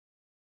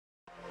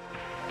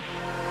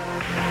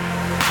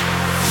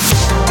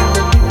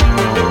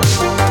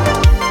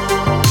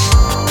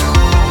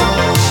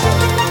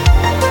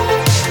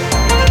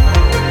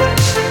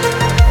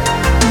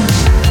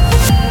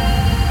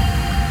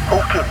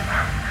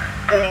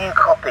Do you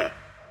copy?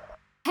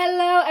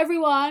 Hello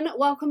everyone,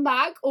 welcome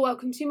back or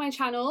welcome to my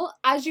channel.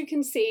 As you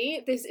can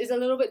see, this is a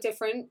little bit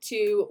different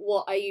to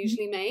what I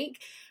usually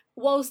make.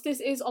 Whilst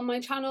this is on my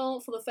channel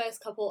for the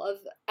first couple of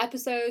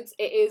episodes,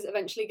 it is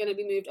eventually going to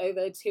be moved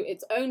over to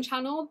its own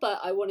channel,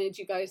 but I wanted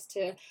you guys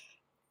to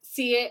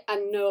see it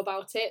and know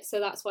about it, so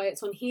that's why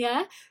it's on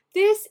here.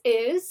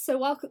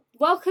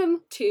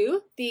 Welcome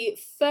to the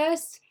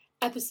first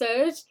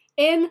episode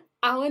in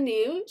our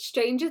new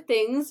Stranger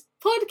Things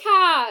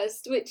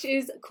podcast, which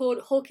is called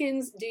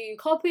Hawkins Do You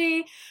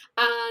Copy?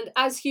 And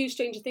as huge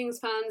Stranger Things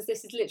fans,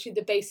 this is literally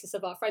the basis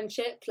of our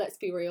friendship. Let's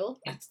be real.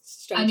 Yeah.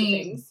 Stranger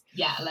Things.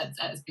 Yeah,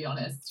 let's be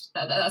honest.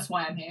 That's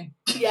why I'm here.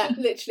 Yeah,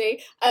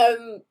 literally.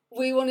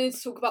 We wanted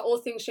to talk about all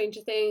things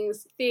Stranger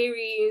Things,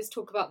 theories,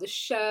 talk about the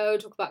show,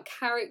 talk about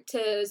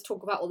characters,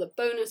 talk about all the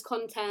bonus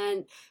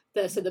content,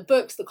 the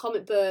books, the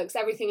comic books,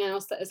 everything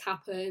else that has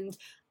happened,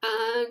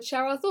 and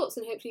share our thoughts,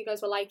 and hopefully you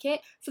guys will like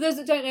it. For those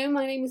that don't know,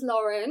 my name is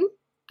Lauren,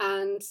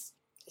 and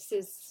this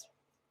is,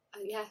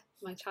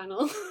 my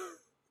channel.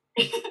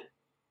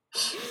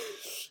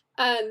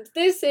 And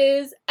this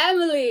is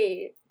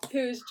Emily,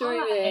 who's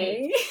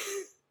joining.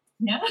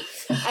 Yeah.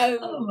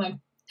 Oh my.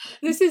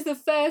 This is the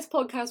first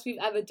podcast we've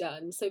ever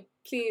done, so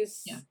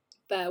please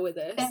bear with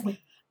us.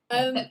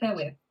 Bear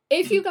with.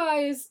 If you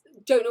guys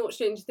don't know what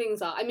Stranger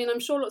Things are, I mean, I'm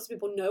sure lots of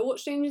people know what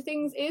Stranger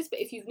Things is, but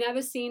if you've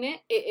never seen it,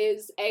 it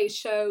is a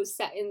show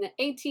set in the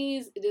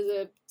 80s. It is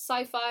a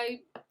sci-fi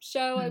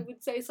show. I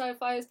would say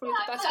sci-fi is probably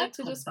the best way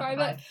to describe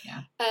it.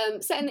 Yeah.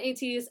 Set in the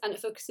 80s, and it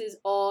focuses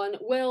on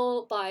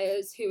Will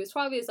Byers, who is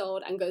 12 years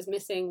old and goes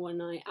missing one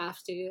night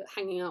after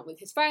hanging out with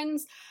his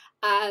friends.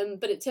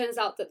 But it turns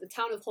out that the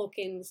town of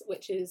Hawkins,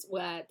 which is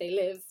where they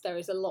live, there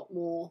is a lot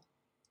more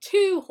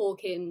to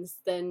Hawkins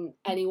than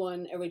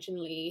anyone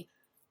originally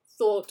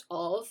thought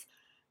of.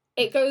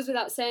 It goes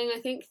without saying, I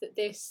think, that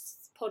this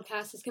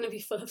podcast is going to be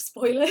full of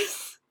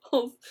spoilers.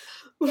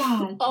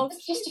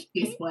 Just a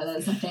few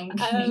spoilers, I think.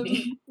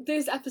 Maybe.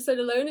 This episode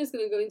alone is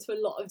going to go into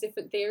a lot of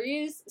different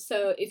theories,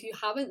 so if you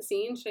haven't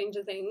seen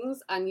Stranger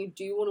Things and you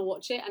do want to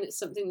watch it and it's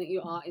something that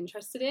you are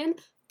interested in,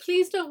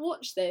 please don't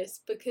watch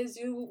this, because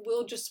you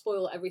will just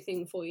spoil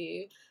everything for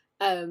you.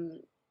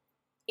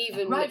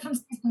 Even right from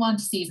season 1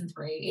 to season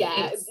 3.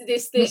 Yeah,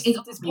 this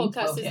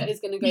podcast is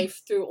going to go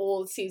through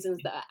all seasons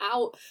that are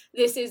out.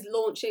 This is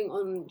launching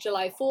on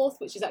July 4th,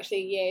 which is actually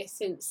a year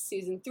since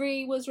season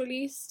 3 was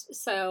released.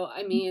 So,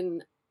 I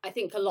mean, I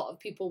think a lot of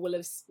people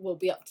will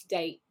be up to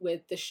date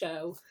with the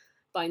show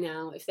by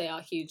now if they are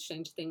huge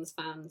Stranger Things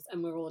fans,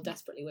 and we're all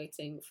desperately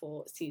waiting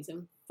for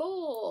season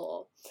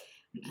 4.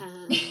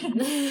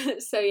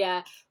 So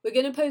yeah, we're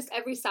going to post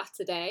every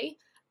Saturday.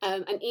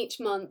 And each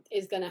month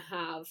is going to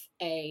have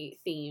a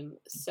theme.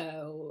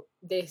 So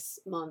this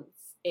month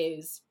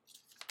is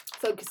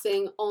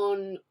focusing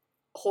on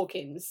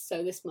Hawkins.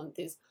 So this month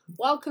is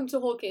Welcome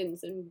to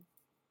Hawkins, and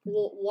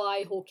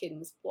why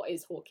Hawkins? What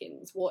is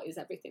Hawkins? What is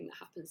everything that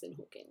happens in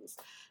Hawkins?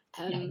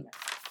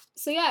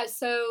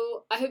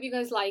 So I hope you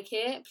guys like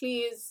it.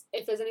 Please,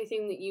 if there's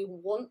anything that you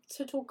want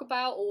to talk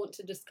about or want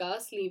to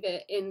discuss, leave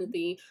it in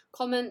the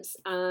comments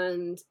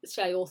and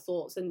share your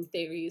thoughts and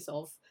theories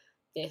of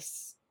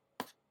this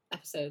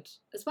episode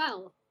as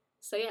well.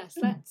 So yes,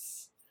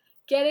 let's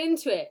get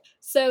into it.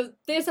 So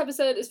this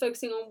episode is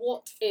focusing on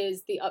what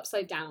is the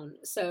Upside Down.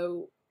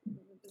 So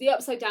the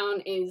Upside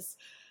Down is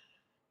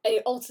an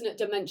alternate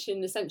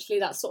dimension. Essentially,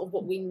 that's sort of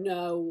what we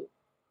know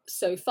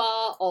so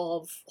far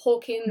of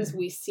Hawkins.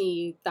 We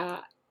see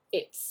that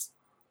it's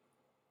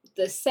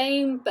the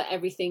same, but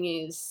everything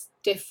is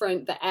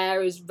different. The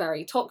air is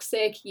very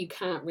toxic. You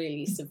can't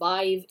really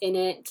survive in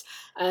it.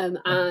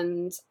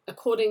 And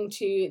according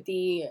to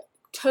the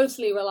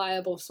totally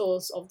reliable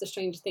source of the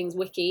Stranger Things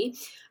wiki,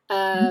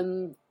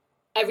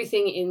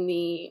 everything in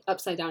the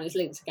Upside Down is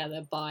linked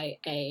together by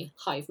a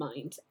hive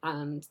mind,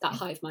 and that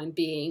hive mind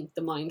being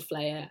the Mind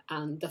Flayer,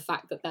 and the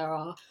fact that there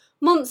are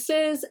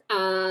monsters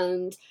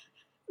and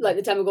like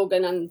the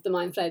Demogorgon and the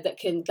Mind Flayer that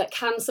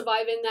can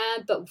survive in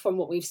there, but from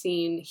what we've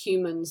seen,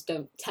 humans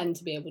don't tend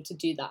to be able to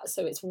do that.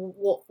 So it's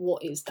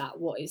what is that?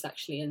 What is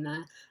actually in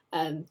there?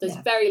 There's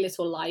very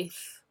little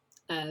life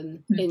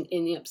in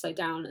the Upside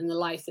Down, and the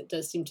life that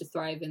does seem to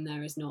thrive in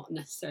there is not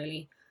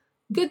necessarily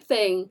a good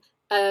thing.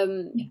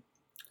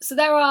 So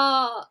there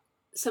are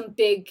some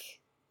big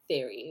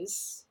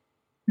theories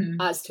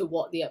as to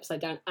what the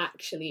Upside Down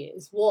actually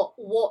is.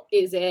 What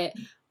is it?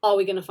 Are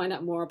we going to find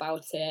out more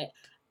about it?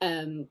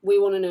 We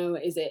want to know,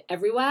 is it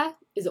everywhere?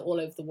 Is it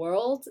all over the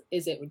world?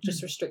 Is it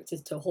just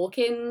restricted to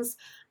Hawkins?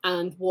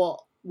 And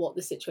what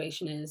the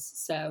situation is.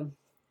 So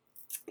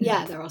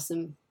yeah, there are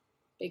some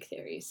big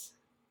theories.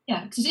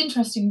 Yeah, because it's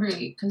interesting,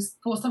 really, because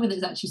for something that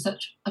is actually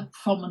such a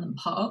prominent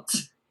part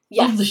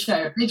of the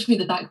show, literally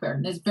the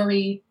backbone, there's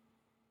very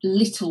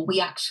little we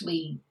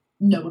actually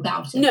know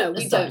about it. No,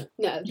 we don't.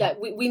 No,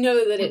 that we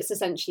know that it's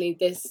essentially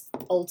this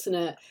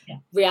alternate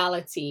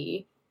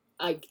reality,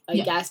 I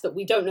guess, but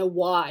we don't know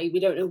why. We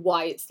don't know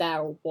why it's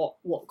there, or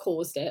what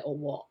caused it, or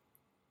what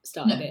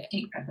started it.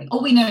 Exactly.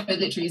 All we know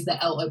literally is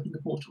that Elle opened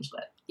the portal to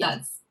it.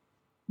 That's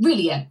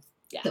really it.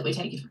 that we're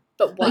taking.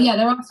 But yeah,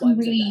 there are some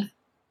really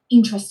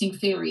interesting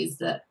theories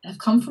that have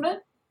come from it.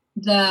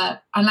 And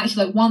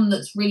actually, like, one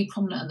that's really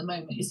prominent at the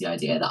moment is the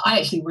idea that I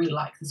actually really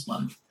like this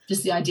one.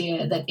 Just the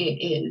idea that it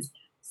is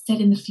set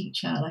in the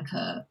future,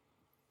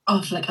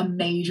 after a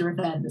major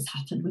event that's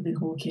happened within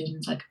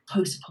Hawkins, like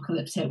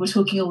post-apocalyptic. We're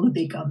talking all the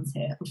big guns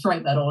here. We're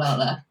throwing that all out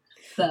there.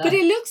 But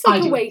it looks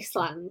like a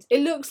wasteland.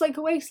 It looks like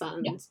a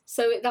wasteland. Yeah.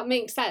 So that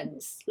makes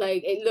sense.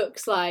 Like, it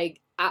looks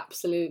like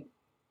absolute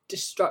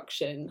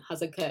destruction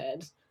has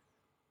occurred.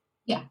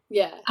 Yeah.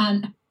 Yeah.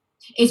 And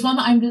it's one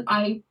that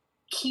I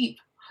keep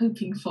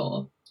hoping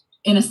for,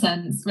 in a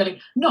sense, really.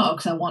 Not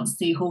because I want to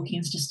see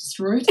Hawkins just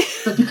destroyed,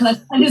 but because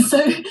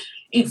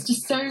it's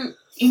just so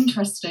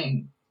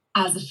interesting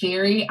as a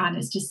theory, and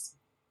it's just,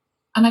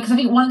 and because I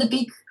think one of the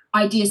big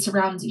ideas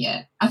surrounding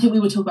it, I think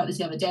we were talking about this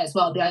the other day as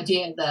well, the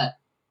idea that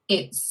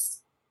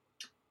it's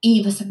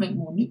either something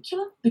more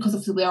nuclear, because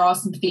obviously there are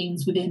some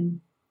themes within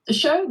the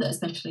show that,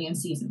 especially in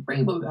season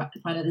 3, where we have to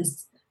find out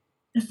there's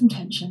some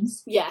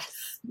tensions.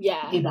 Yes,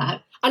 yeah.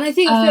 That. And I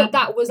think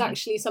that was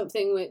actually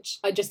something which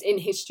in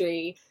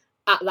history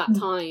at that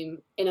time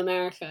in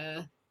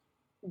America,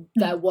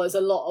 there was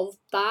a lot of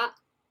that.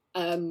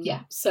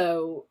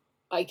 So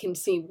I can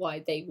see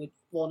why they would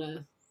want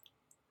to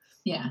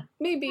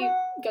maybe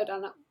go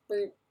down that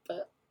route,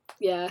 but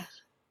yeah,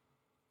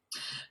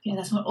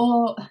 that's one.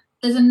 Or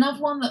there's another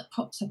one that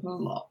pops up a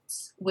lot,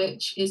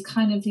 which is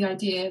kind of the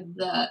idea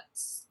that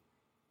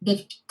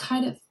they've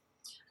kind of,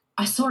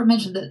 I saw it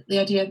mentioned that the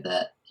idea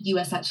that the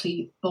US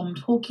actually bombed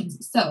Hawkins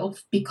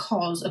itself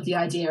because of the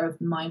idea of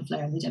the Mind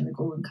Flayer and the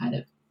Demogorgon kind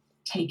of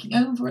taking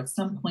over at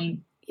some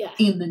point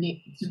in the near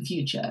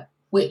future,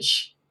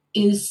 which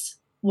is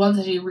one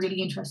that is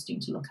really interesting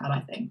to look at,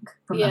 I think,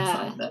 from that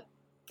side of it.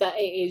 That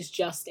it is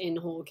just in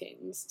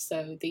Hawkins,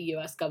 so the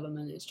US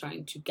government is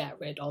trying to get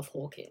rid of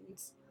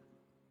Hawkins.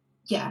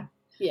 Yeah.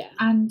 Yeah.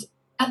 And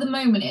at the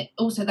moment, it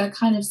also, that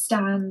kind of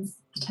stands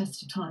the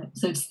test of time,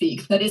 so to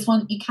speak. That is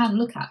one you can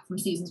look at from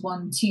seasons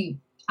 1, 2,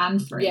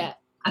 and 3. Yeah.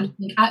 And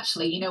think,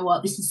 actually, you know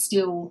what, this is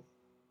still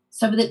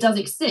something that does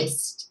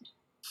exist,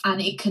 and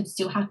it could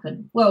still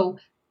happen. Well,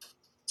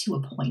 to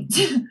a point.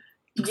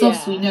 Because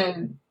obviously we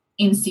know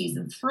in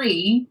season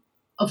 3,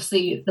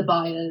 obviously the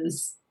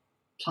Byers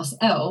plus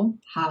Elle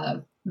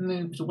have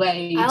moved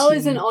away. Elle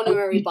is an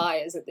honorary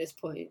Byers at this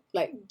point.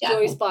 Like,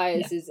 Joyce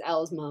Byers is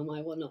Elle's mum.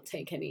 I will not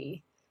take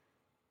any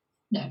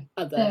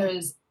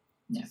other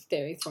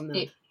theory from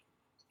that.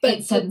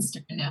 It's set in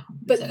stone now.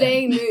 But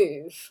they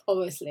move,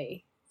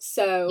 obviously.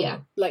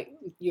 So, like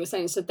you were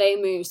saying, so they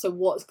move. So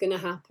what's going to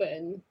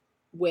happen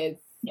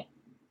with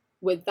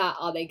that?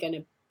 Are they going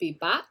to be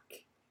back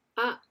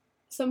at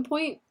some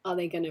point? Are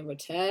they going to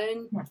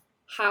return? Yeah.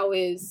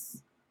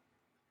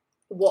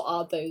 What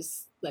are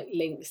those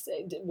links?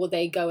 Will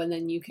they go and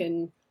then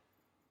will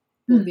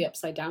the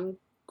Upside Down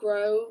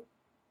grow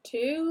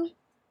too?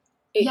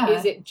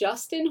 Is it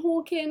just in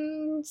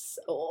Hawkins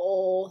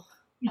or?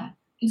 Yeah,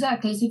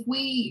 exactly. So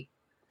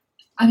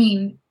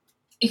it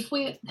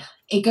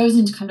goes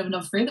into kind of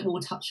another theory that we'll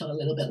touch on a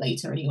little bit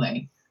later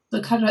anyway,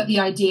 but kind of like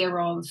the idea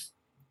of,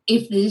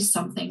 if there's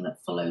something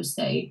that follows,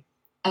 say,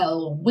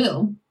 Elle or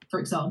Will, for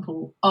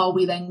example, are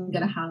we then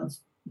going to have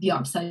the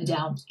Upside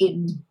Down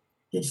in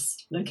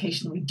this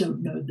location that we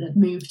don't know that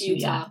moved to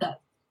yet?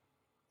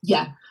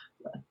 It's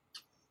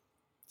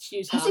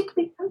Utah. Has it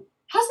been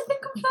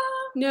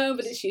confirmed? No,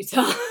 but it's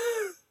Utah.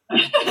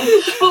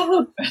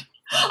 Well,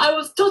 I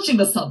was dodging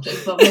the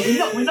subject, but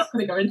we're not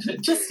going to go into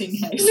it just in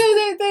case.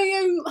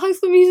 No, High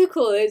School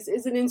Musical is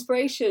an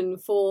inspiration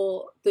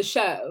for the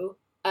show,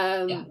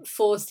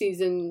 for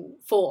season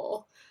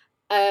 4,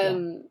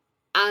 and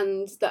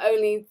the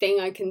only thing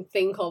I can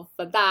think of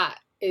for that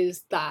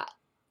is that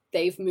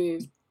they've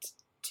moved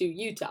to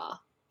Utah.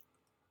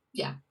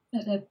 Yeah,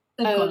 they've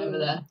gone over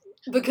there.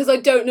 Because I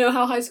don't know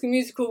how High School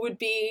Musical would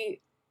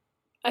be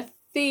a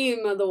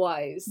theme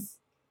otherwise.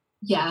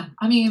 Yeah,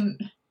 I mean,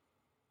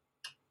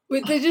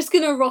 they're just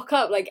going to rock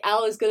up, like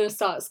Elle is going to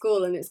start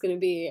school and it's going to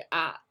be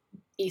at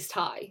East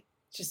High.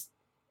 Just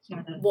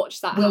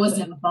watch that happen. Will was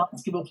never a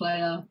basketball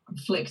player,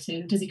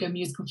 conflicted. Does he go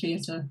musical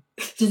theatre?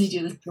 Does he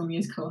do the school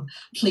musical?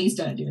 Please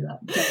don't do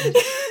that. Don't.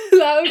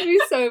 That would be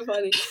so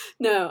funny.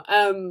 No,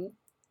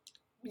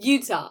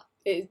 Utah.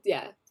 Is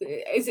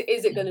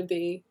it going to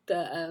be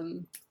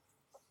the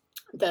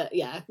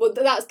well,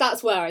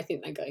 that's where I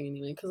think they're going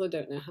anyway, because I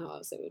don't know how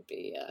else it would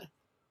be.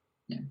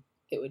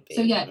 It would be.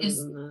 So So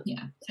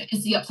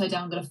is the Upside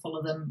Down going to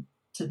follow them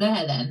to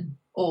there then,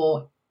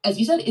 or as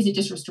you said, is it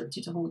just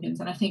restricted to Hawkins?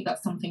 And I think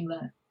that's something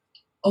that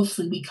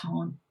obviously we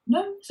can't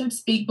know, so to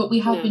speak. But we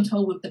have been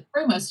told with the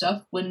promo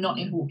stuff, we're not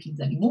in Hawkins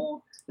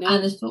anymore. No.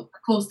 And there's of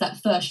course that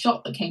first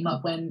shot that came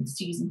up when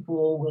season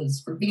 4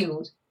 was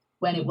revealed,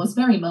 when it was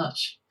very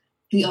much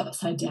the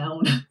Upside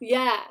Down.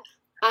 Yeah,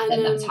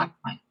 and that's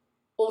tagline.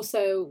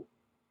 Also,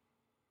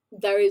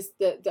 there is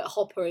that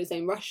Hopper is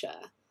in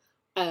Russia,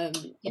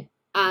 and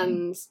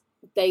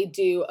they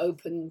do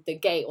open the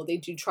gate, or they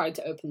do try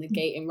to open the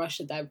gate in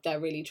Russia.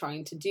 They're really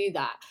trying to do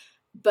that,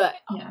 but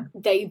Yeah.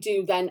 they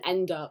do then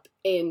end up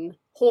in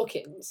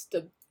Hawkins.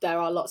 There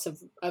are lots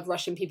of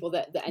Russian people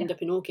that end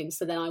up in Hawkins.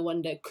 So then I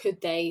wonder,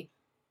 could they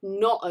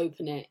not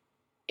open it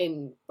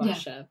in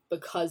Russia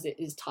because it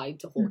is tied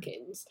to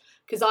Hawkins?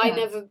 Because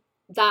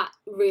that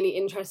really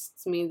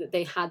interests me that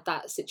they had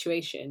that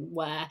situation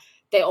where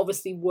they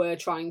obviously were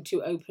trying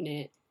to open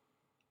it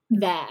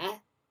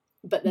there,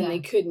 but then they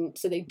couldn't,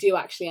 so they do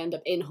actually end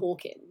up in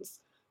Hawkins.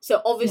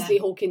 So obviously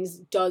Hawkins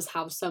does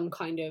have some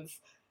kind of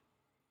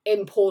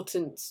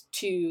importance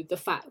to the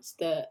fact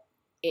that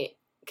it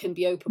can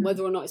be open,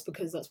 whether or not it's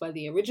because that's where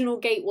the original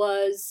gate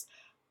was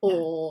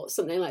or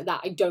something like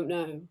that, I don't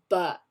know.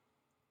 But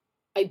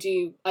I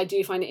do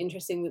find it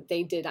interesting that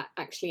they did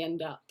actually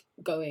end up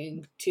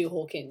going to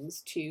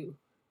Hawkins to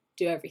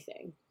do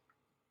everything.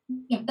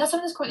 Yeah, that's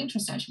something that's quite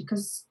interesting actually,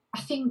 because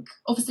I think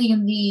obviously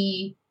in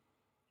the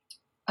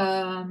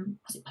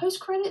was it post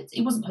credits?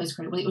 It wasn't post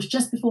credit, but it was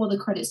just before the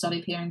credits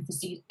started appearing for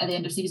at the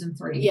end of season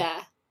 3.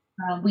 Yeah.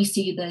 We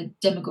see the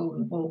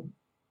Demogorgon, or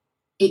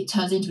it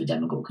turns into a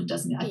Demogorgon,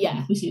 doesn't it? I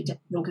think we see a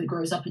Demogorgon that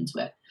grows up into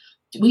it.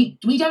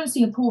 We don't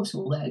see a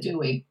portal there, do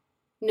we?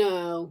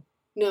 No,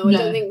 I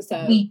don't think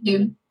so. We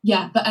do,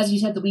 yeah. But as you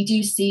said, that we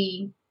do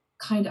see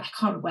kind of, I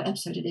can't remember what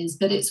episode it is,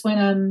 but it's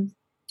when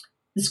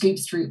the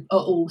Scoops Troop are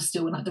all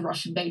still in like the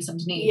Russian base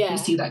underneath. Yeah. We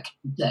see that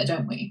there,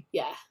 don't we?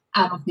 Yeah.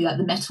 And obviously like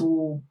the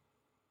metal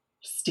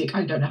stick,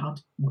 I don't know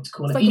what to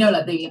call it. Like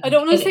like the I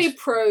don't want to say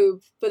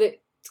probe, but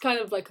it's kind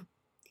of like a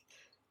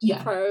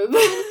probe.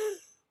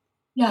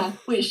 Yeah,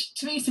 which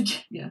to me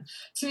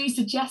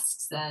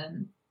suggests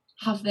then,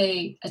 have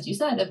they, as you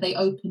said, have they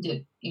opened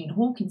it in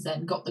Hawkins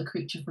then, got the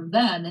creature from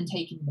there and then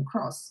taken them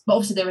across? But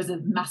obviously there is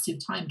a massive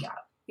time gap.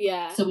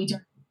 Yeah. So we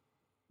don't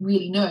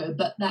really know.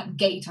 But that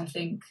gate, I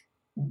think,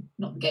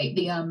 not the gate,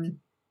 the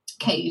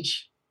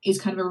cage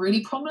is kind of a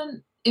really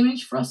prominent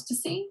image for us to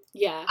see.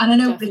 Yeah. And I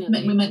know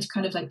we meant to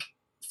kind of like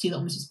see that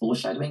almost as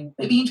foreshadowing.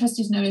 But it'd be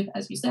interesting to know if,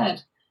 as you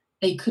said,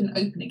 they couldn't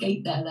open a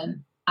gate there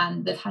then,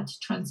 and they've had to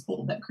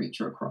transport that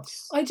creature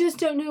across. I just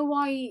don't know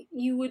why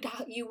you would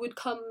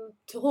come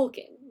to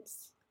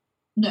Hawkins.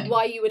 No.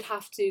 Why you would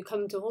have to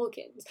come to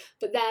Hawkins.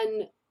 But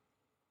then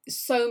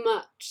so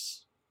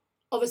much,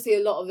 obviously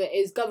a lot of it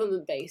is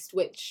government based,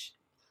 which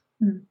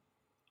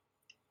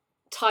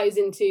ties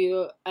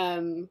into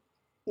the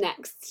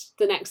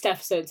next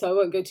episode, so I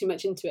won't go too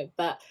much into it.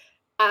 But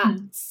at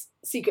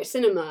Secret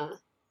Cinema,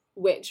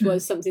 which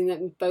was something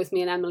that both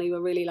me and Emily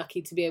were really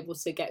lucky to be able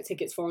to get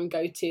tickets for and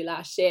go to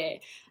last year,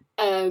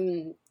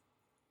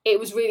 it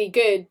was really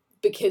good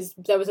because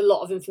there was a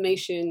lot of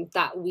information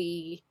that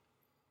we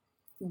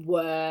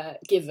were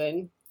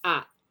given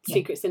at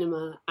Secret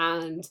Cinema,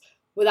 and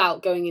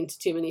without going into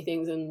too many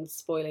things and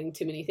spoiling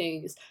too many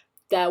things,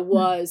 there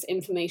was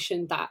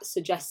information that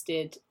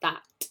suggested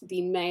that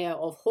the mayor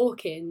of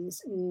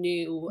Hawkins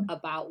knew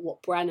about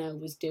what Brenner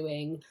was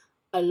doing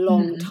a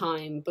long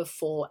time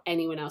before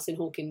anyone else in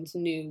Hawkins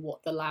knew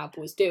what the lab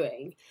was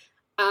doing.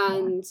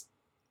 And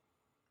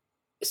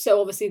so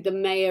obviously the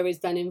mayor is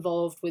then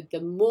involved with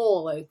the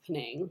mall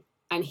opening,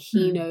 and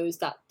he knows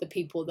that the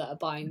people that are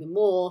buying the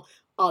mall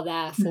are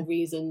there for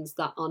reasons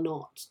that are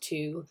not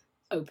to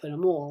open a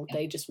mall.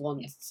 They just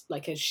want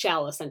like a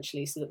shell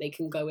essentially, so that they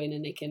can go in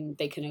and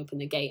they can open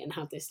the gate and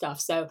have this stuff.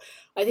 So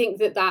I think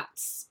that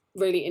that's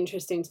really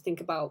interesting to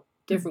think about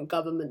different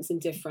governments and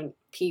different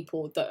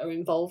people that are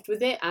involved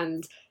with it,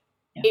 and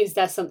is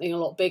there something a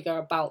lot bigger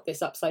about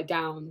this Upside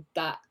Down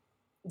that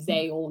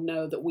they all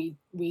know that we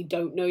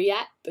don't know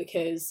yet?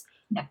 Because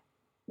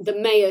the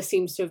mayor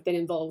seems to have been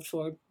involved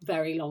for a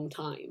very long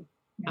time.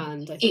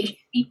 And I think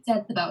it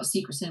said about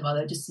Secret Cinema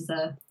though, just as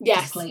a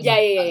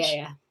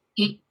disclaimer.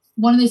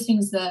 One of those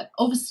things that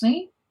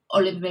obviously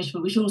all information,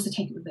 but we should also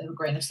take it with a bit of a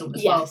grain of salt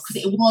as well, because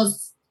it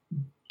was,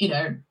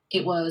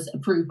 it was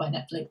approved by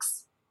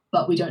Netflix,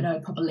 but we don't know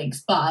proper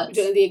links. But we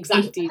don't know the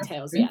exact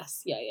details.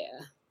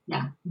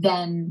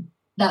 Then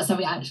that's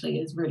something actually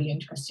is really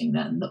interesting.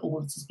 Then that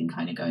all this has been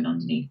kind of going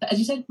underneath. But as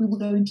you said, we will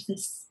go into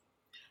this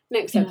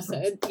next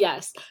episode.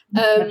 Yes.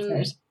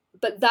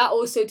 But that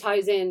also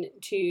ties in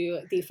to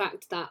the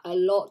fact that a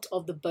lot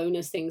of the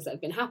bonus things that have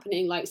been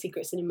happening, like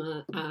Secret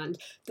Cinema and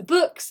the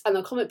books and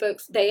the comic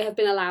books, they have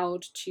been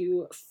allowed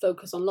to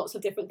focus on lots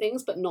of different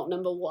things, but not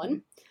number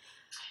one.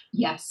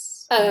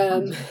 Yes.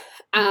 And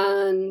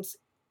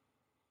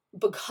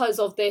because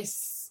of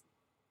this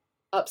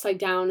Upside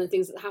Down and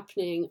things that are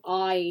happening,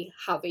 I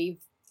have a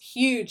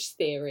huge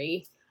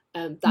theory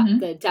that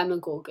the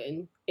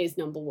Demogorgon is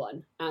number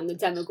one, and the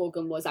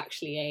Demogorgon was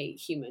actually a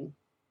human.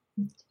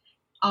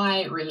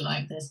 I really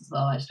like this as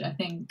well, actually. I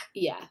think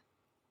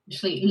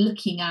actually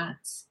looking at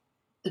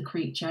the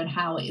creature and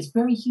how it is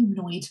very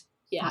humanoid,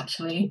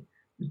 actually,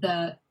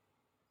 that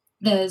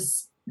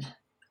there's,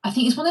 I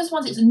think it's one of those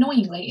ones, it's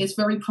annoyingly, it's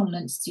very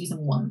prominent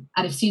season 1.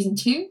 And if season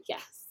 2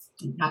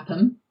 didn't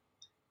happen,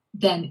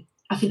 then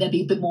I think there'd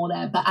be a bit more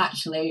there. But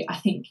actually, I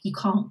think you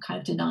can't kind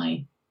of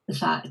deny the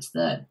fact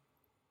that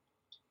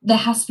there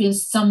has to be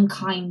some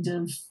kind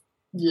of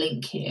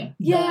link here.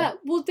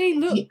 Well, they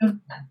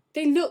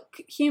look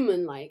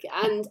human-like,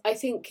 and I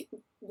think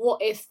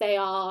what if they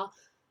are,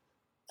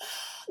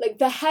 like,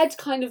 the head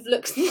kind of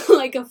looks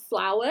like a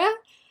flower,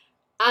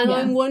 and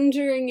I'm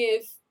wondering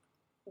if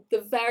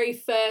the very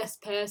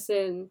first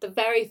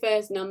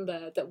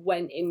number that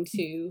went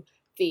into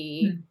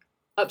the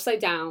Upside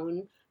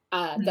Down,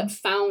 that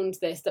found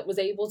this, that was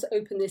able to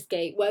open this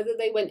gate, whether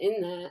they went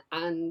in there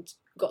and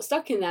got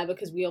stuck in there,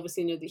 because we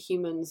obviously know that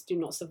humans do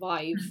not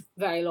survive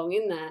very long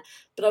in there.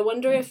 But I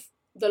wonder if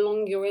the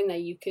longer you're in there,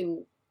 you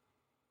can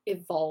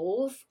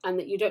evolve, and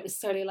that you don't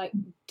necessarily like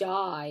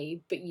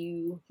die, but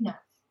you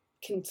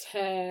can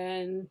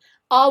turn.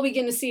 Are we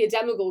going to see a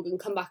Demogorgon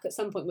come back at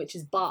some point, which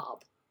is Barb?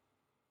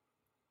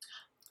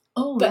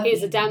 But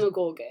is a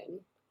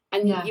Demogorgon,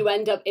 and you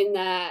end up in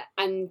there,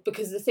 and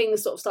because the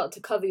things sort of start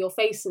to cover your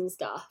face and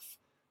stuff,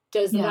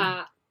 does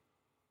that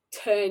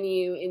turn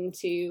you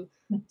into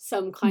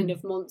some kind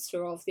of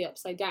monster of the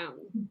Upside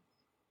Down?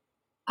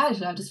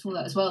 Actually, I just thought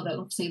that as well, that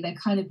obviously they're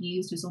kind of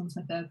used as almost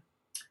like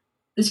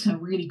this kind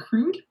of really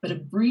crude, but a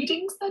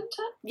breeding centre.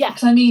 Yeah.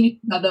 Because I mean,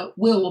 that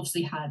Will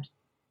obviously had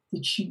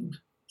the tube,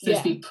 so to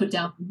speak, put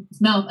down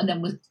his mouth, and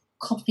then was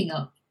coughing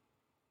up,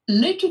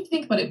 literally,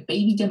 think about it,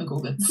 baby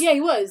Demogorgons. Yeah,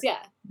 he was,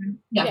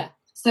 yeah.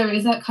 So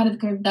is that kind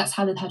of, that's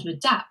how they've had to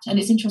adapt. And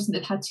it's interesting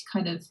they've had to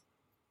kind of,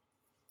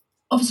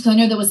 obviously, 'cause I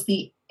know there was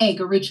the egg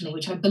originally,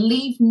 which I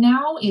believe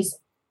now is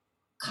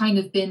kind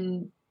of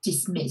been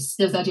dismissed.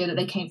 There's the idea that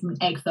they came from an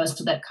egg first,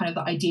 so that kind of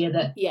the idea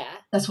that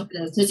that's what it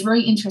is. So it's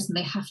very interesting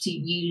they have to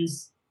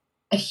use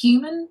a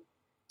human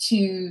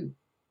to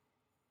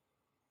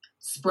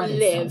spread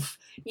itself.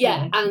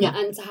 And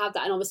to have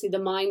that, and obviously the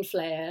Mind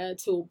Flayer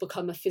to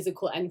become a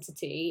physical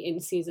entity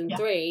in season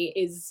 3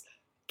 is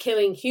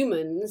killing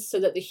humans, so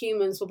that the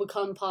humans will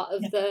become part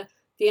of the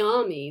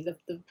army,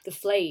 the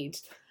flayed.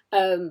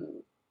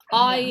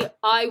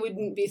 I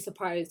wouldn't be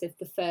surprised if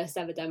the first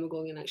ever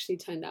Demogorgon actually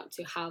turned out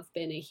to have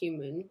been a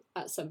human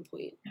at some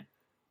point.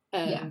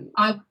 I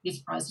wouldn't be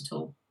surprised at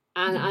all.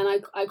 And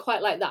I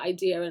quite like that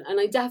idea, and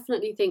I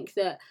definitely think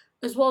that,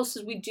 as well as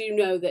we do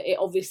know that it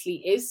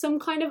obviously is some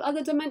kind of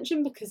other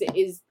dimension, because it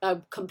is a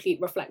complete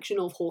reflection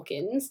of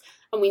Hawkins,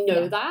 and we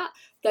know that,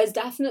 there's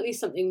definitely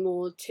something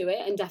more to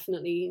it, and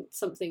definitely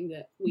something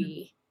that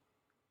we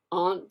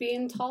aren't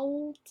being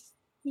told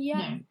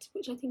yet,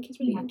 which I think is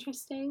really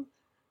interesting.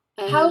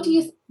 How do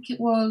you think it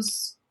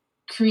was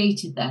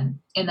created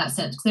then, in that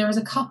sense? Because there's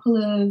a couple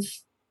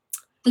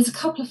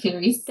of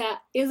theories. There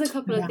is a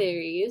couple of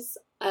theories.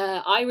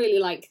 I really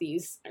like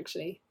these,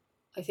 actually.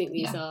 I think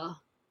these are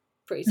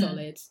pretty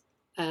solid.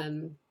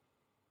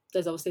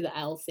 There's obviously the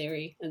L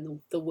theory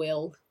and the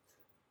Will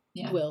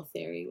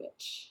theory,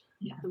 which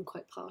I'm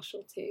quite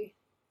partial to.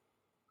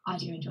 I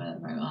do enjoy that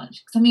very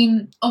much. Because, I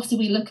mean, obviously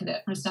we look at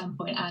it from a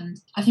standpoint,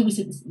 and I think we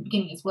said this at the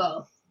beginning as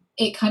well,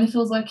 it kind of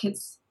feels like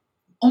it's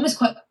almost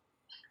quite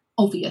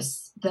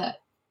obvious that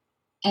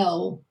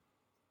Elle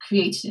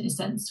created, in a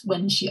sense,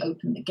 when she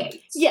opened the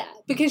gates. Yeah,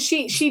 because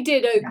she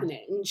did open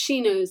it, and she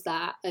knows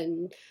that,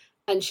 and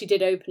she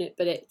did open it,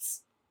 but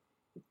it's,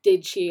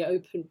 did she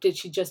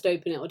just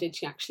open it, or did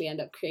she actually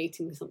end up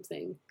creating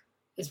something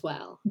as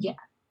well? Yeah,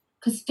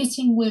 because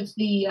fitting with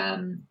the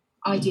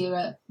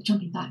idea,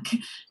 jumping back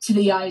to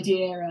the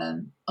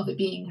idea of it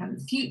being kind of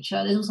the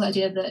future, there's also the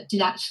idea that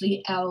did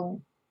actually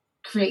Elle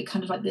create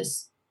kind of like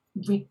this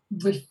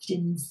rift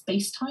in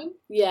space-time?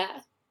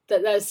 Yeah,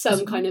 that there's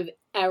some kind of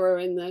error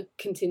in the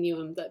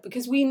continuum, that,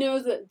 because we know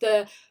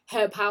that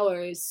her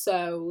power is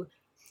so,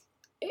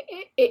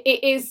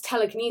 it is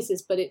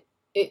telekinesis, but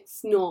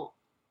it's not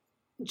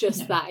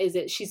just that, is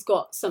it? She's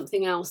got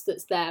something else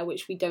that's there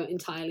which we don't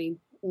entirely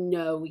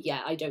know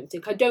yet. I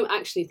don't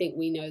actually think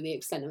we know the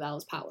extent of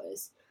Elle's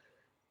powers.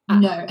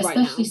 No,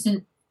 especially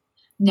since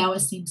now it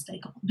seems they're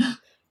gone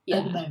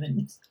at the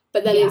moment.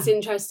 But then it's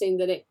interesting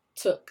that it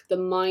took the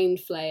Mind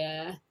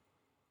Flayer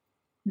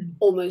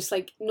almost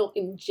like not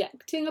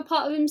injecting a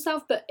part of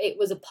himself, but it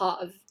was a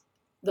part of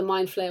the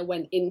Mind Flayer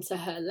went into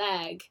her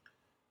leg,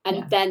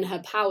 and then her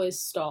powers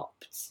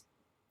stopped.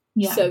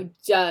 So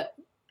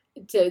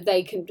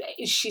they can.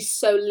 She's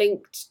so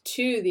linked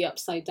to the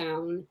Upside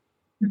Down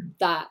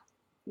that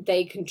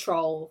they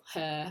control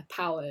her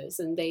powers,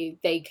 and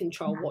they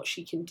control what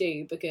she can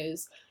do,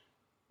 because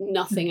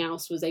nothing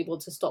else was able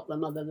to stop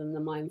them other than the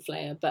Mind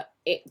Flayer, but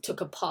it took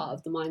a part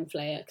of the Mind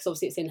Flayer, because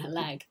obviously it's in her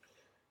leg.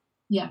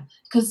 Yeah,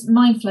 because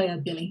Mind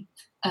Flayer Billy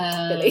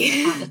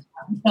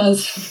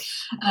does,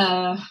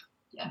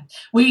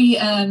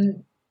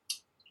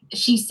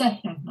 she said,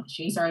 no, not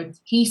she, sorry,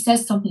 he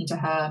says something to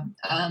her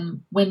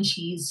when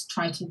she's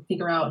trying to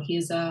figure out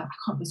his, I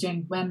can't remember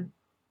doing, when,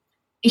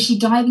 is she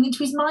diving into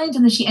his mind,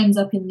 and then she ends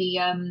up in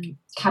the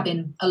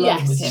cabin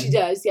alone with him? Yes, she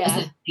does,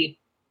 yeah.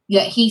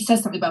 Yeah, he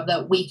says something about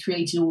that, we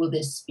created all of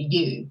this for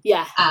you.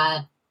 Yeah.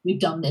 And we've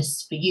done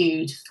this for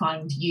you, to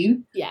find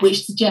you. Yeah.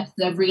 Which suggests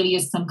there really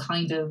is some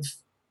kind of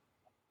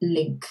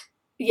link.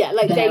 Yeah,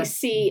 like they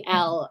see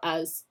Elle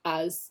as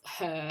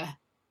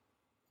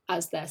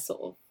their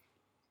sort of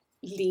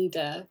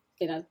leader,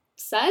 in a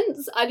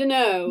sense. I don't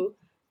know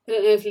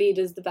if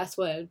leader is the best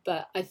word,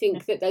 but I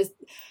think that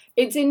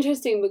it's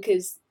interesting,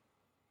 because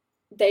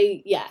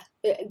they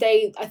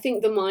I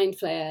think the Mind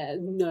Flayer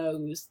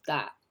knows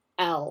that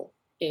Elle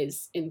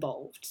is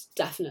involved,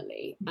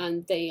 definitely,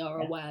 and they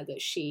are aware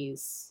that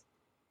she's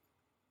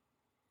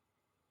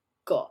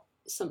got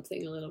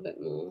something a little bit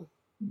more.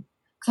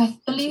 Because I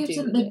believe I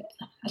can't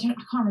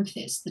remember if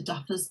it's the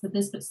Duffers for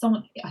this, but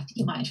someone, I think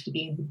it might actually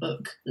be in the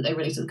book that they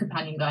released as a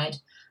companion guide,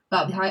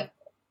 about the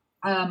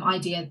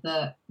idea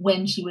that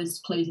when she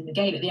was closing the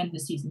gate at the end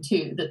of season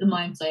 2, that the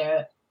Mind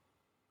Flayer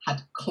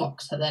had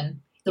clocked her.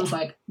 Then it was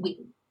like,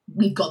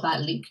 we've got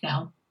that leak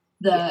now.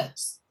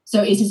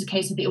 So is this a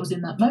case of it was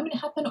in that moment it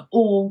happened,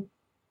 or,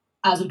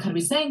 as we kind of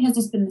been saying, has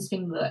this been this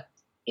thing that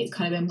it's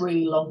kind of been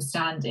really long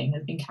standing,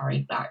 has been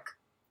carried back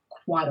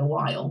quite a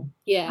while?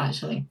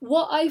 Actually,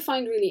 what I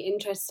find really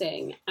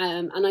interesting,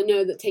 and I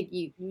know that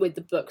with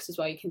the books as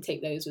well, you can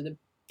take those with a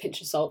pinch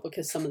of salt,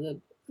 because some of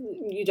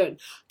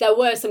there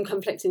were some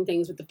conflicting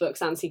things with the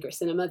books and Secret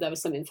Cinema. There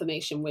was some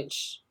information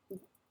which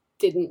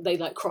they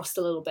like crossed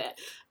a little bit,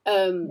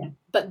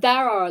 but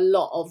there are a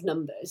lot of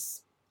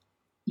numbers.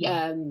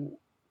 There's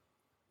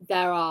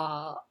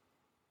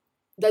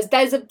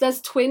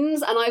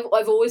twins, and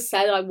I've always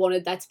said I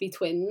wanted there to be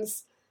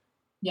twins.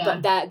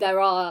 But there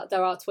are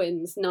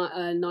twins,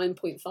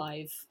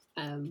 9.5,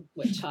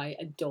 which I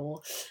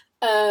adore,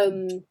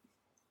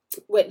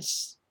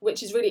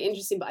 which is really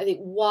interesting. But I think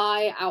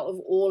why, out of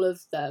all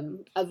of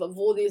them, of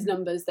all these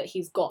numbers that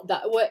he's got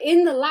that were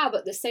in the lab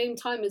at the same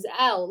time as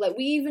Elle, like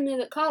we even knew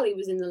that Carly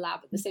was in the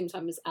lab at the same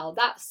time as Elle.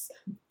 That's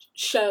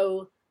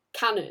show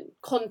canon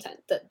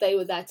content that they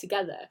were there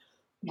together.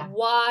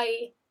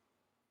 Why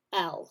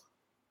Elle?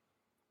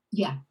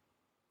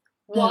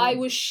 Why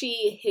was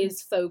she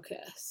his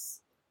focus?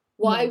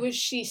 Why was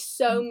she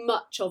so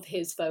much of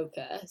his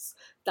focus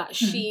that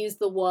she's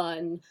the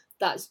one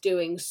that's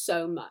doing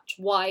so much?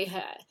 Why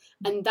her?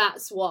 And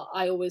that's what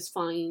I always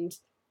find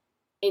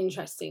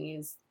interesting,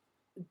 is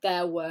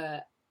there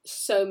were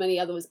so many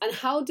other ones. And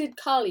how did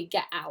Carly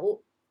get out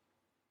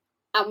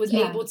and was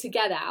able to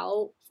get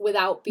out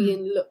without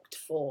being looked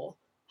for?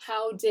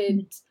 How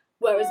did...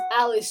 Whereas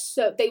Elle is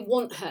they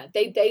want her.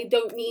 They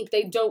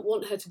don't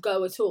want her to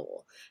go at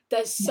all.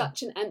 There's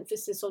such an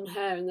emphasis on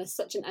her, and there's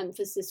such an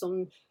emphasis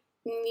on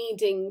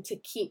needing to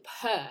keep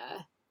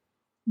her,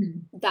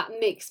 that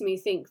makes me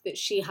think that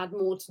she had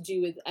more to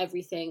do with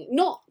everything,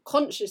 not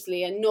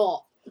consciously and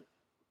not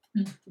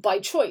by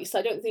choice.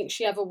 I don't think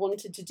she ever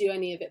wanted to do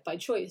any of it by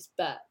choice,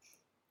 but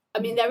I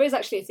mean, there is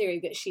actually a theory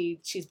that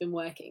she's been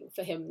working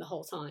for him the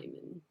whole time.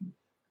 And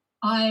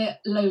I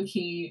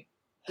low-key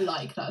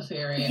like that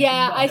theory.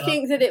 I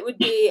think that it would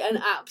be an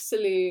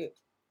absolute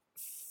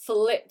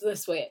flip the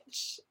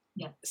switch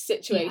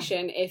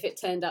situation if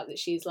it turned out that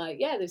she's like,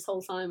 this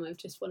whole time I've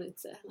just wanted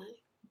to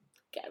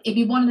get it'd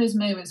be one of those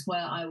moments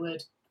where I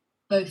would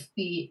both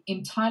be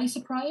entirely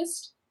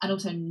surprised and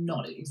also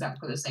not at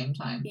exactly the same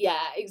time.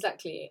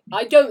 Exactly.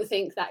 I don't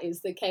think that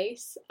is the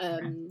case,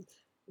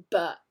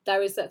 but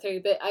there is that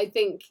theory. But I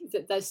think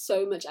that there's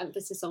so much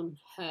emphasis on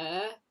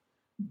her,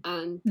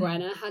 and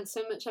Brenna had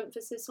so much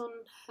emphasis on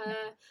her,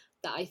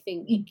 that I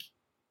think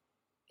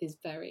is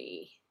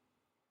very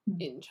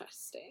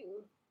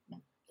interesting.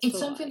 It's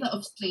something that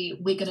obviously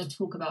we're going to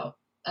talk about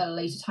at a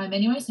later time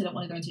anyway, so I don't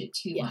want to go into it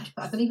too much,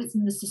 but I believe it's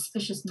in the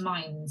Suspicious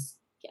Minds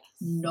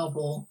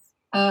novel.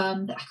 I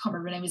can't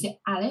remember her name. Is it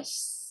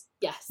Alice?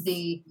 Yes.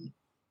 The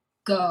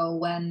girl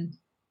when...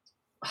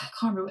 I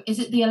can't remember. Is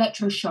it the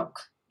electroshock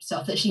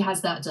stuff that she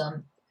has that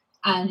done?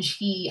 And didn't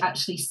she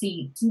actually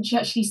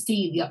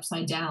see the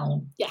Upside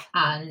Down? Yeah.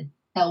 And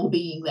Elle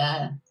being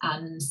there,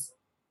 and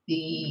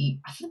I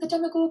think the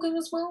Demogorgon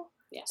as well?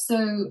 Yeah.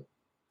 So...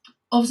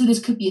 obviously, this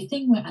could be a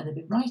thing where they've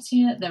been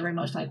writing it. They're very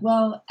much like,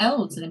 well,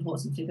 Elle's an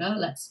important figure.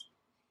 Let's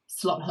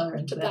slot her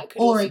into it. That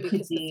could also be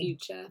because the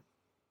future.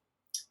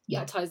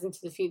 That ties into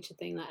the future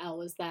thing, that Elle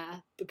was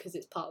there because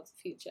it's part of the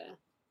future.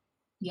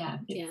 Yeah.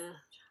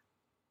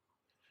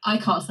 I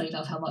can't say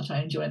enough how much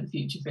I enjoy the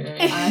future theory.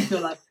 And I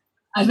feel like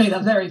I've made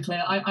that very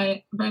clear.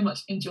 I very much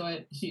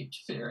enjoy the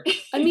future theory.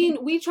 I mean,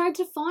 we tried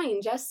to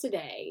find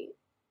yesterday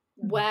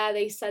where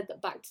they said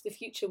that Back to the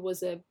Future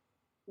was a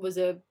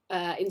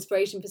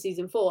inspiration for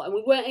season 4, and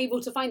we weren't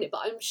able to find it,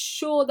 but I'm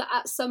sure that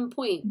at some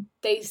point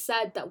they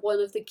said that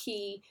one of the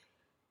key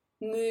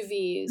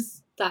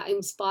movies that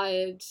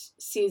inspired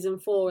season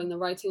 4 and the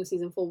writing of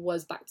season 4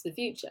 was Back to the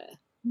Future.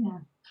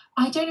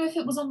 I don't know if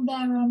it was on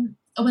their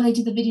when they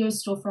did the Video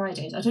Store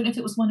Fridays. I don't know if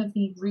it was one of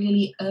the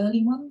really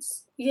early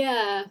ones.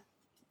 I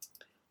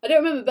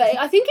don't remember, but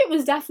I think it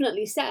was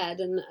definitely said,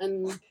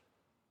 and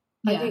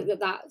I think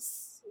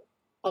that's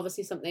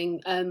obviously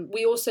something.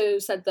 We also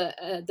said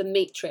that The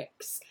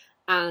Matrix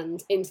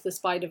and Into the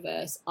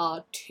Spider-Verse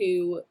are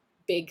two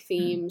big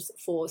themes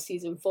for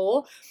season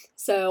 4.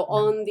 So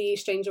on the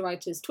Stranger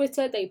Writers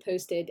Twitter, they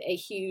posted a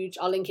huge,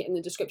 I'll link it in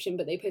the description,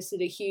 but they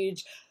posted a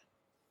huge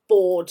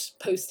board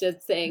poster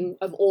thing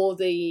of all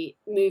the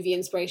movie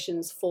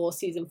inspirations for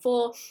season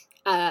 4.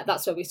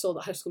 That's where we saw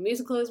that High School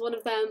Musical is one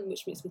of them,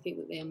 which makes me think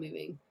that they are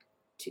moving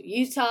to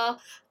Utah.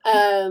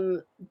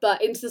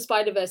 But Into the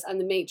Spider-Verse and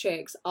The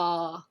Matrix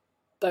are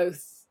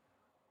both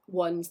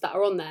ones that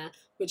are on there,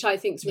 which I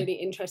think is really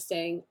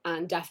interesting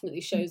and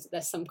definitely shows that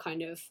there's some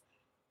kind of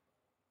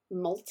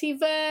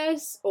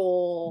multiverse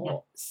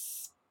or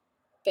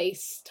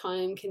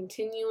space-time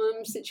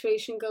continuum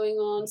situation going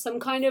on, some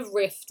kind of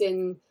rift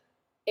in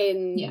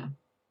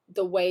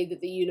the way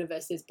that the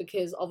universe is,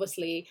 because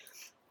obviously,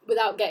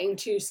 without getting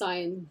too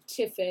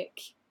scientific,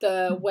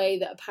 the way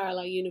that a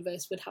parallel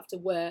universe would have to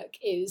work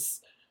is,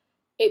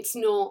 it's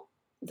not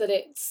that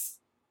it's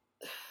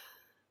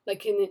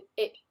like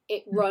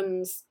it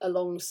runs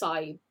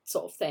alongside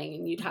sort of thing,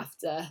 and you'd have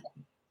to,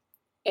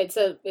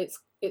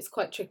 it's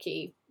quite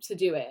tricky to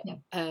do it.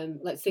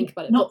 Like, think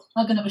about it. Not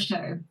plugging up a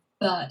show,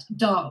 but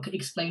Dark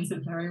explains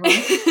it very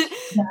well.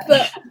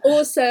 But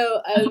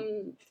also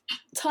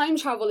time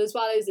travel as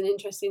well is an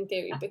interesting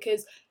theory,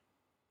 because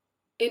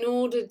in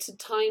order to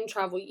time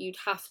travel, you'd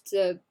have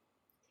to,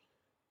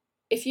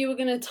 if you were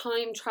going to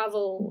time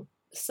travel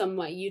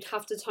somewhere, you'd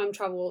have to time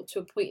travel to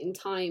a point in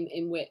time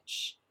in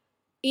which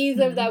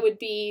either there would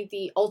be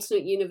the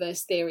alternate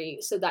universe theory,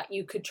 so that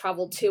you could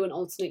travel to an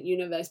alternate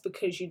universe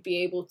because you'd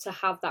be able to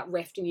have that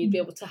rift, and you'd be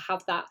able to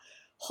have that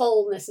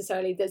hole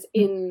necessarily that's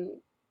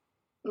in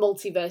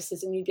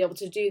multiverses, and you'd be able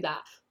to do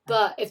that.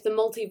 But if the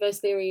multiverse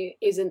theory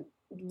isn't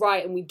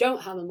right and we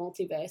don't have a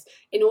multiverse,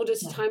 in order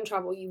to time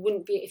travel, you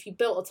wouldn't be, if you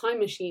built a time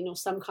machine or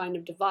some kind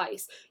of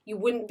device, you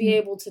wouldn't be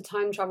able to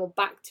time travel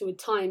back to a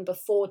time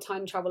before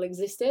time travel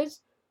existed.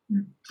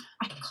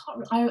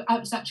 I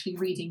was actually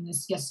reading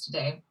this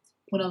yesterday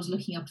when I was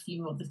looking up a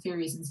few of the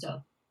theories and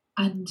stuff,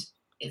 and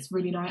it's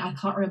really annoying. I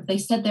can't remember. They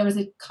said there was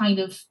a kind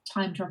of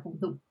time travel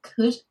that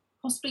could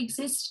possibly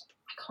exist.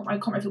 I can't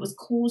remember if it was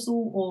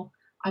causal, or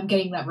I'm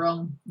getting that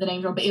wrong, the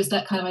name wrong, but it was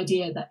that kind of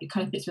idea that it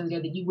kind of fits with the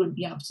idea that you wouldn't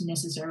be able to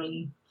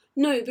necessarily...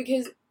 No,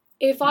 because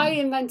if I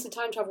invented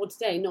time travel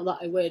today, not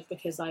that I would,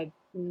 because I'm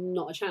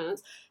not a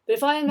chance, but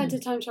if I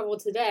invented time travel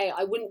today,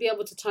 I wouldn't be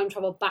able to time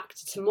travel back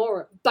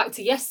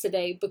to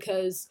yesterday,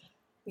 because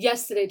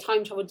yesterday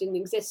time travel didn't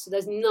exist, so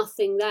there's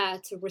nothing there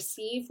to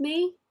receive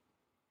me.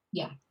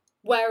 Yeah.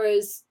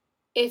 Whereas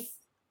if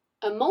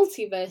a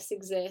multiverse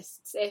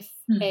exists, if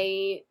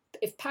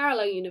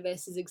parallel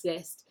universes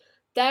exist,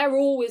 they're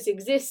always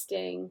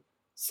existing,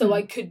 so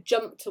I could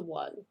jump to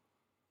one.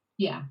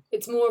 Yeah.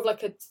 It's more of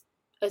like a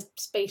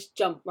space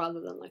jump rather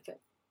than like a...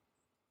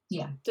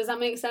 Yeah. Does that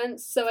make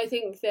sense? So I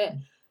think that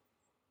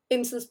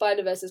Into the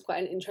Spider-Verse is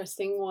quite an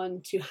interesting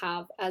one to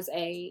have as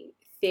a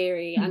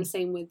theory, and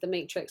same with The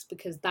Matrix,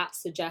 because that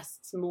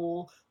suggests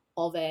more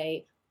of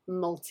a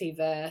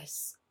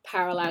multiverse,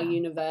 parallel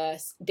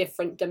universe,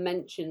 different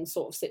dimension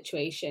sort of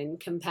situation,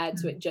 compared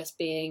to it just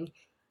being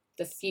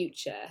the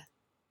future.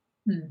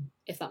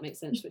 If that makes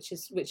sense,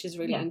 which is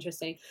really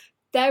interesting.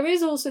 There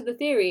is also the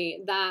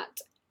theory that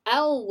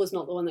Elle was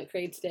not the one that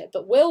created it,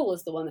 but Will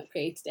was the one that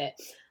created it,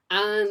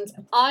 and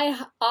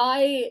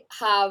I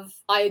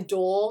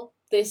adore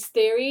this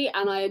theory,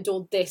 and I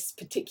adore this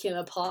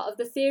particular part of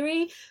the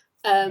theory.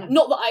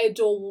 Not that I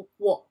adore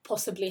what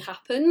possibly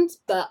happened,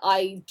 but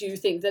I do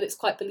think that it's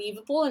quite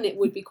believable and it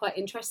would be quite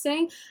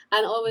interesting.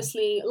 And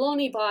obviously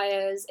Lonnie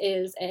Byers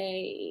is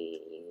a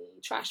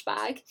trash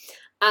bag,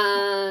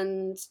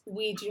 and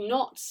we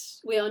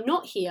are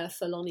not here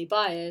for Lonnie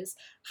Byers.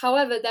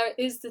 However, there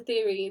is the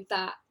theory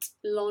that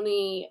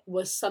Lonnie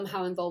was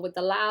somehow involved with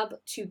the lab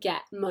to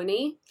get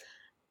money,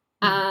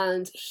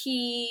 and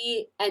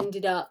he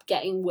ended up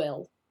getting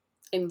Will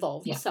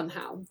involved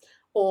somehow,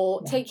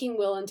 or taking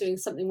Will and doing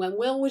something when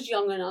Will was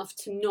young enough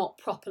to not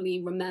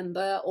properly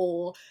remember,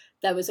 or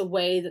there was a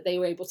way that they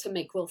were able to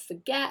make Will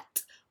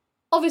forget.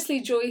 Obviously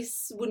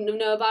Joyce wouldn't have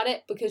known about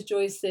it, because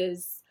Joyce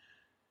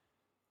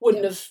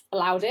wouldn't have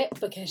allowed it,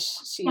 because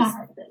she's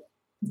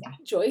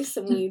Joyce,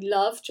 and we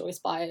love Joyce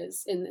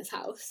Byers in this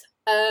house.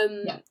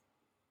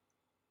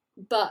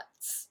 But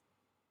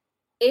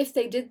if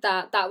they did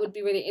that, that would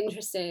be really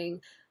interesting,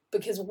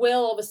 because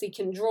Will obviously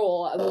can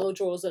draw, and Will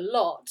draws a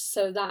lot,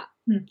 so that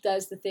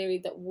there's the theory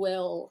that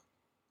Will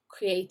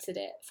created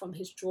it from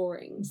his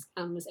drawings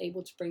and was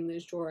able to bring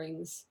those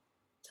drawings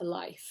to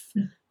life,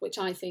 which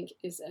I think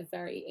is a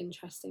very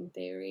interesting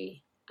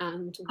theory,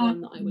 and one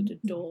that I would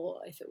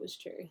adore if it was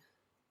true.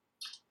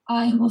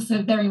 I am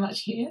also very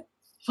much here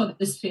for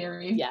this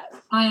theory. Yeah.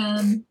 I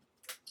am,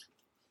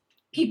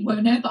 people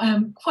won't know, but I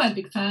am quite a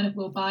big fan of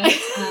Will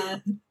Byers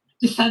and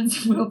defense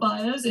of Will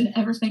Byers in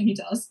everything he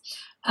does.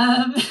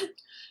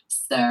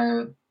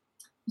 So,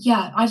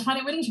 yeah, I find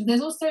it really interesting.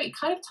 There's also, it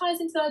kind of ties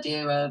into the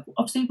idea of,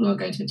 obviously we won't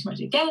go into it too much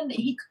again, that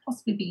he could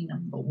possibly be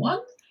number one.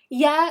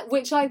 Yeah,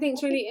 which I think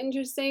is really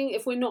interesting.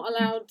 If we're not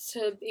allowed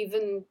to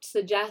even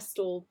suggest,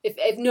 or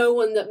if no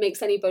one that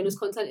makes any bonus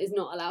content is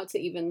not allowed to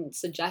even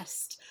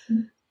suggest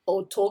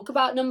or talk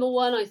about number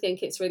one, I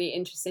think it's really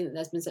interesting that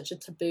there's been such a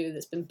taboo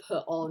that's been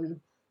put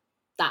on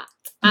that.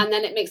 And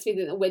then it makes me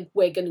think that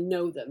we're going to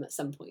know them at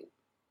some point.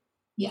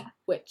 Yeah.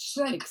 Which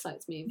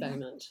excites me very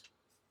much.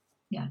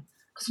 Yeah.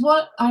 Because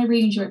what I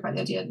really enjoy about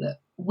the idea that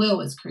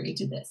Will has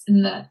created this,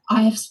 and that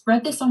I have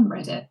spread this on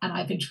Reddit and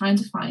I've been trying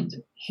to find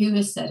who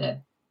has said it,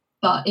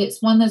 but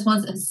it's one of those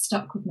ones that has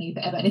stuck with me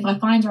forever. And if I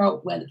find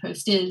out where the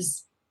post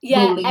is,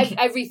 Yeah, link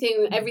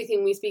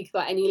everything we speak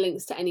about, any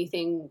links to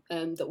anything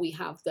that we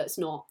have that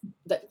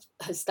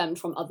has stemmed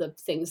from other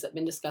things that have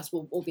been discussed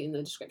will be in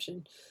the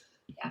description.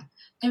 Yeah,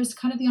 there was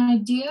kind of the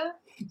idea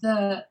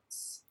that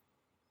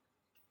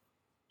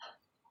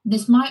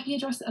this might be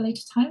addressed at a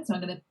later time, so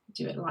I'm going to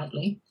do it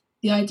lightly.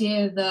 The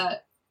idea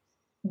that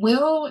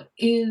Will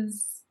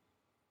is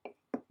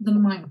the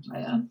mind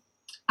player,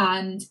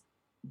 and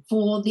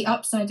for the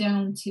Upside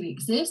Down to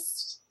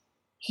exist,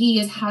 he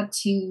had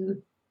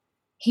to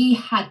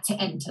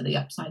enter the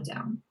Upside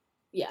Down.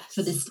 Yes.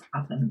 For this to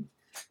happen.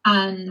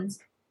 And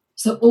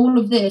so all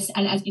of this,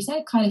 and as you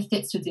said, kind of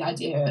fits with the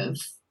idea of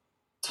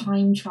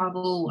time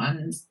travel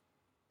and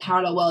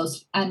parallel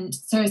worlds. And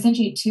so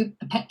essentially to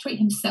perpetuate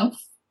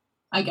himself,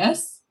 I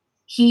guess,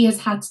 he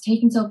has had to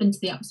take himself into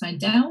the Upside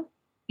Down,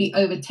 be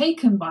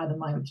overtaken by the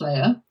Mind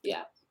Flayer.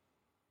 Yeah.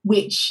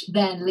 Which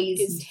then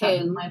leads to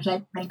the Mind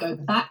Flayer then go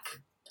back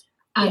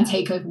and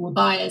take over Will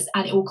Byers,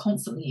 and it will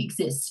constantly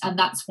exist. And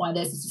that's why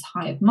there's this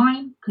hive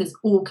mind, because it's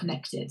all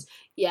connected.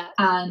 Yeah.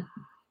 And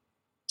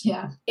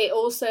it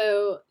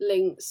also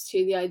links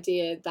to the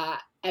idea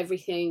that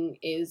everything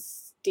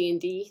is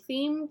D&D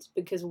themed,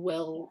 because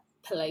Will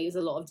plays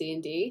a lot of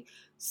D&D.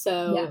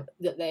 So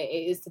that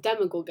it is the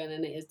Demogorgon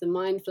and it is the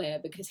Mind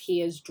Flayer, because he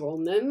has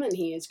drawn them and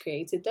he has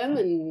created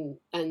them,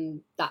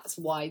 and that's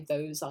why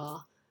those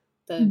are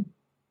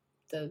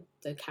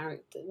the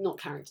character, not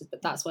characters,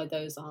 but that's why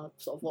those are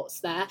sort of what's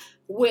there.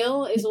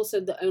 Will is also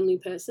the only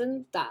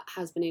person that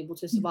has been able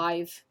to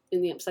survive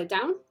in the Upside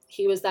Down.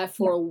 He was there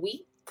for a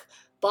week.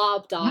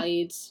 Barb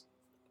died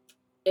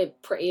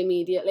pretty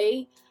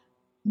immediately.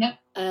 Yep.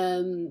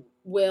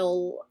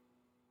 Will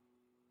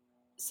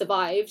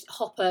survived.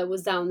 Hopper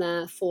was down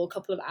there for a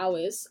couple of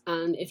hours,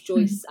 and if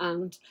Joyce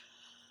and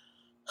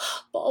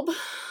Bob,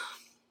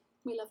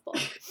 we love Bob,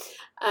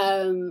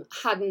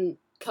 hadn't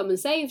come and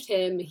saved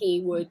him, he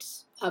would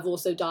have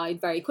also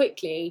died very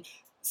quickly.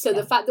 So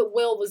the fact that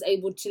Will was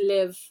able to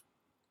live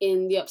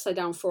in the Upside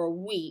Down for a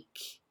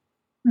week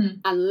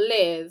and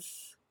live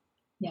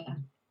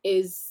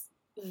is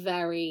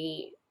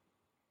very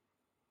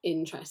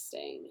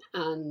interesting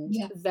and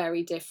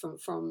very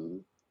different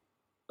from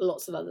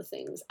lots of other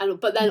things.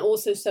 But then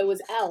also so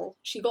was Elle.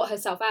 She got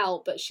herself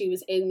out, but she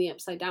was in the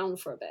Upside Down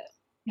for a bit.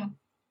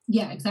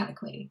 Yeah,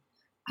 exactly.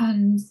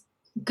 And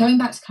going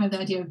back to kind of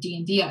the idea of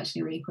D&D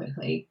actually really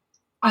quickly,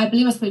 I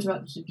believe I spoke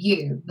about this with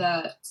you,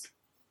 that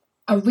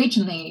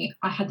originally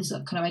I had this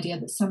kind of idea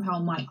that somehow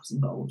Mike was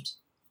involved,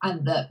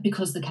 and that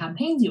because the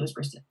campaigns he was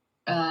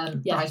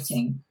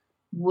writing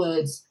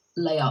would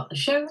lay out the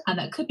show, and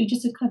that could be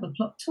just a clever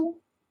plot tool.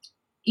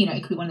 You know,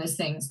 it could be one of those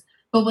things.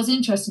 But what's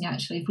interesting,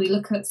 actually, if we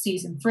look at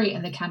season 3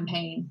 and the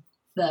campaign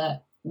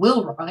that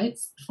Will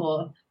writes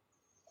before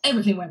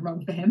everything went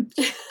wrong for him,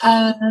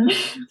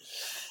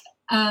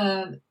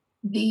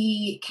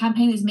 the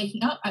campaign is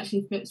making up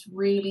actually fits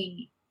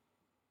really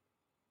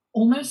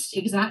almost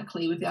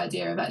exactly with the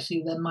idea of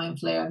actually the Mind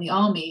Flayer and the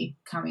army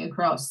coming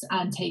across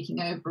and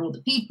taking over all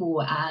the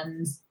people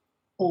and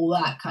all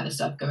that kind of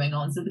stuff going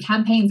on. So the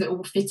campaigns are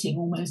all fitting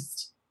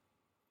almost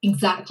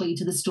exactly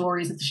to the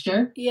stories of the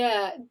show.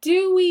 Yeah.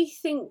 Do we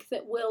think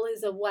that Will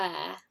is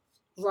aware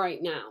right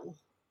now?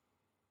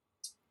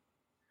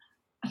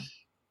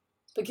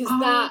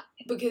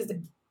 Because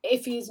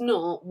if he's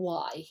not,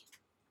 why?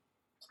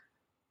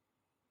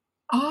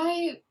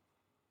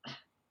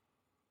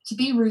 To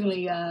be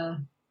really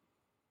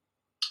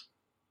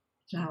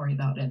flowery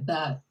about it,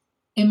 that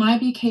it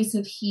might be a case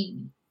of he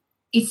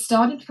is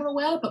starting to become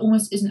aware, but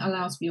almost isn't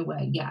allowed to be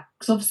aware yet.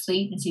 Because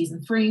obviously in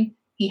season 3,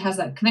 he has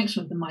that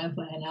connection with the Mind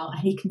Flayer now,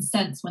 and he can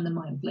sense when the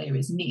Mind Flayer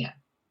is near.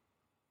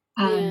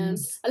 And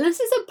unless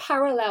it's a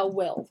parallel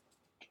Will.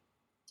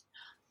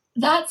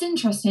 That's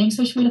interesting,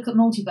 especially if we look at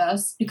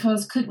multiverse,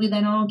 because could we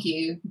then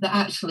argue that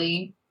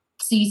actually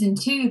season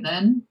 2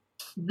 then,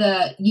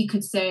 that you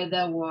could say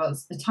there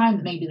was a time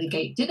that maybe the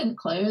gate didn't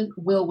close,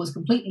 Will was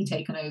completely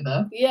taken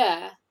over.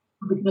 Yeah.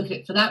 We could look at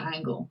it for that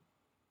angle.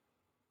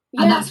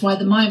 Yeah. And that's why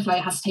the Mind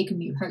Flayer has taken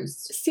new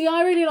hosts. See,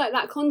 I really like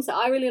that concept.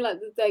 I really like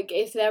that,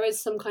 if there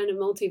is some kind of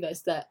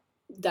multiverse, that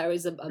there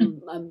is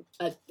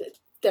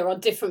there are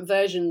different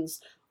versions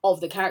of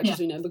the characters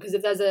we know. Because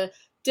if there's a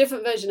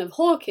different version of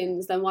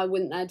Hawkins, then why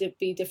wouldn't there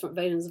be different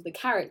versions of the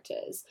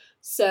characters?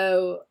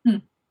 So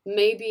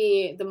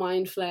maybe the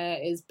Mind Flayer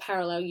is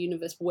parallel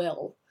universe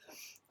Will,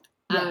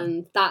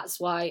 and that's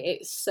why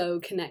it's so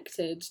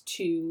connected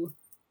to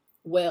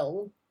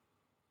Will,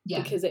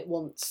 because it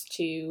wants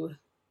to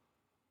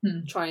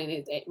try and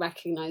it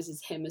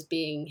recognizes him as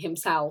being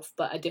himself,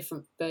 but a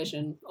different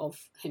version of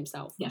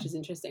himself, which is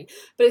interesting.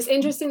 But it's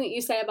interesting that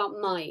you say about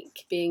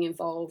Mike being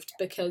involved,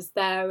 because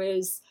there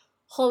is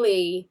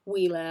Holly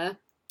Wheeler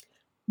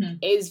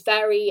is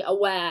very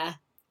aware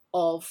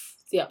of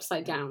the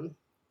Upside Down,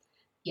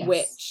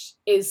 which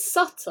is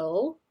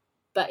subtle,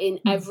 but in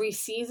every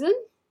season.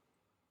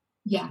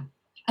 Yeah,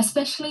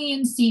 especially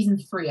in season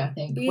 3, I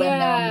think,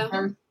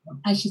 when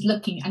and she's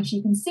looking and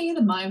she can see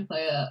the Mind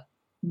Flayer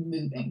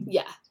moving.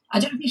 Yeah. I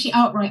don't think she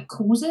outright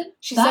calls it.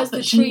 She that, says the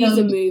but she trees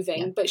are knows-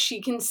 moving, but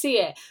she can see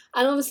it.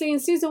 And obviously in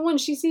season 1,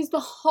 she sees the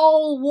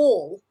whole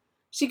wall.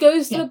 She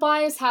goes to the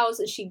buyer's house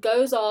and she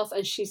goes off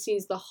and she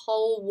sees the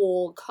whole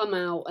wall come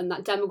out and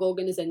that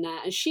Demogorgon is in there.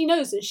 And she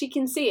knows and she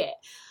can see it.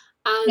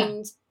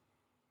 And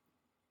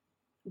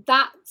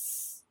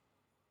that's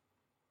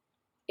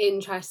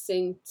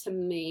interesting to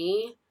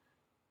me.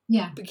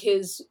 Yeah.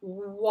 Because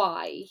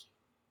why?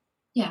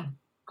 Yeah.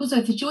 Because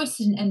if Joyce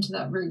didn't enter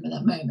that room at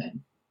that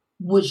moment,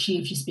 would she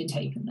have just been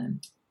taken then?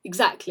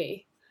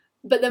 Exactly.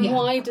 But then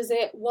why does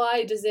it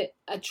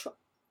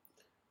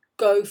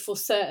go for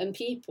certain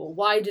people?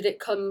 Why did it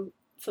come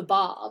for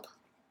Barb?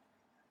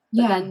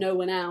 But then no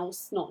one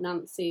else, not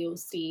Nancy or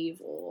Steve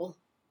or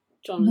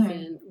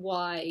Jonathan. No.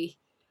 Why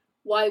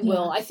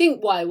Will? I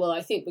think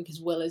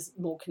because Will is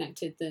more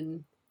connected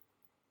than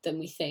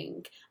we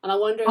think. And I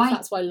wonder if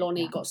that's why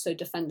Lonnie got so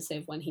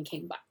defensive when he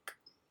came back.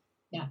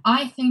 Yeah.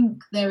 I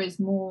think there is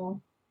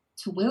more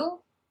to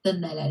Will than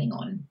they're letting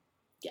on.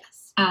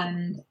 Yes.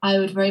 And I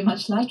would very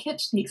much like it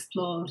to be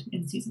explored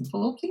in season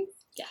 4, please.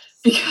 Yes.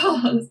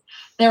 Because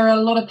there are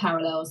a lot of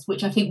parallels,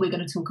 which I think we're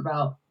going to talk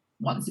about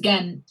once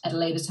again at a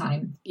later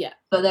time. Yeah.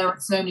 But there are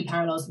so many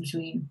parallels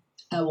between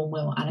Elle and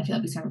Will, and I feel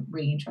that'd be something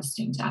really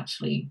interesting to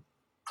actually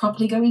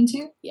properly go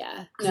into.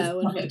 Yeah.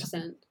 No,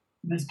 100%.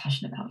 Most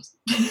passionate about.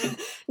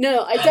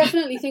 No, I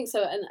definitely think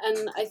so.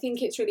 And I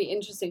think it's really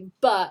interesting.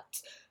 But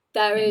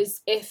there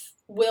is, if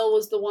Will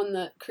was the one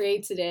that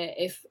created it,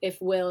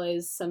 if Will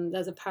is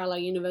there's a parallel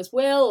universe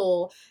Will,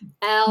 or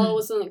Elle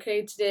was the one that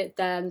created it,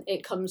 then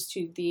it comes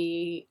to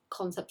the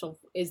concept of,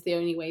 is the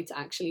only way to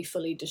actually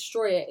fully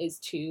destroy it is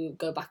to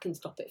go back and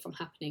stop it from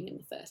happening in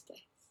the first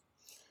place.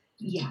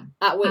 Yeah.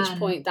 At which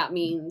point that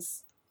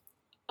means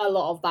a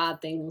lot of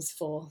bad things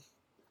for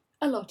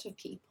a lot of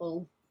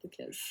people,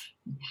 because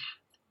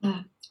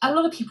a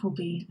lot of people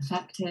be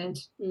affected.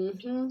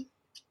 Mm-hmm.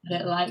 A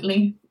bit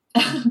lightly.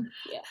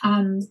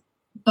 Yeah.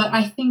 But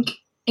I think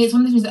it's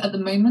one of the things that at the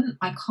moment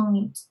I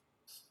can't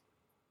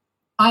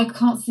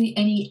see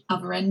any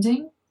other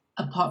ending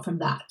apart from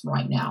that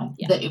right now.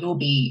 Yeah. That it will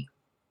be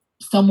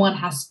someone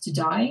has to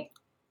die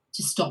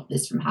to stop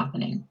this from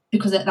happening,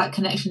 because that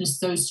connection is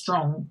so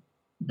strong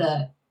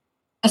that,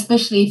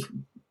 especially if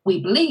we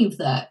believe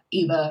that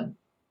either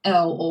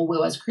Elle or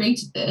Will has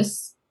created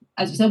this,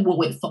 as you said, it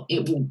will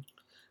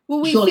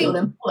surely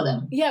then follow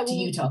them to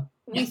Utah.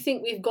 We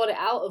think we've got it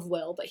out of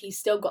Will, but he's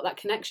still got that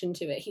connection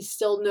to it. He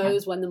still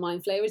knows when the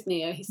Mind Flayer is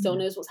near. He still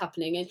knows what's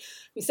happening. And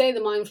we say the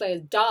Mind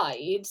Flayer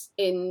died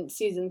in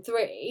season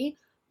 3,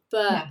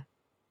 but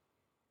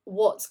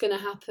what's going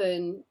to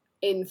happen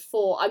in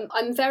 4?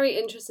 I'm very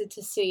interested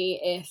to see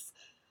if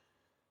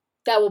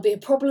there will be a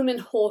problem in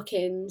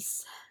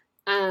Hawkins,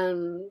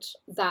 and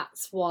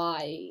that's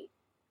why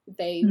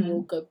they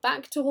will go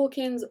back to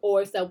Hawkins,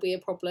 or if there'll be a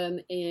problem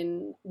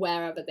in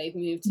wherever they've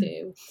moved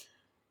to.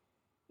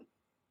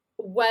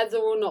 Whether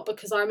or not,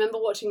 because I remember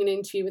watching an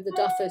interview with the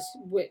Duffers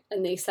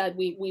and they said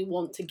we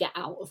want to get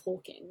out of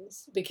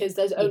Hawkins because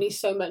there's only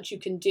so much you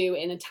can do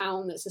in a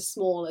town that's as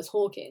small as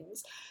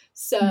Hawkins.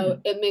 So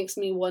it makes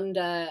me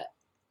wonder,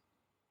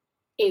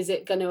 is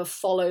it going to have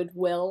followed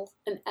Will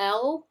and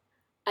Elle,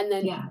 and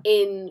then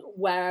in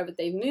wherever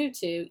they've moved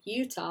to,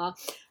 Utah?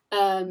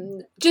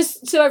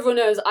 Just so everyone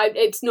knows,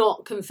 it's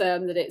not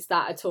confirmed that it's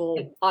that at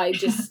all. I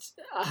just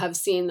have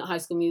seen that High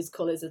School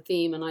Musical is a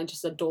theme, and I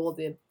just adore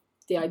the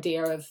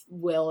idea of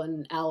Will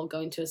and Elle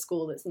going to a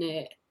school that's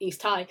near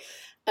East High.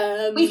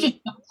 We've just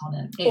jumped on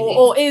it.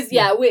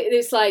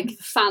 It's like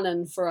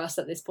fanon for us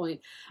at this point.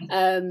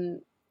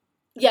 So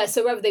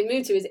wherever they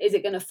move to, is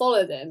it going to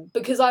follow them?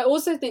 Because I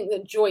also think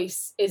that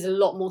Joyce is a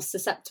lot more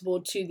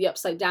susceptible to the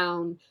Upside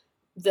Down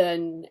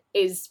than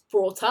is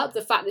brought up.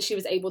 The fact that she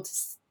was able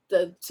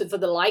for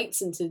the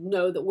lights and to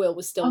know that Will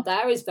was still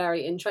there is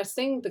very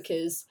interesting,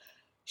 because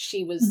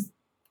she was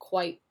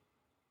quite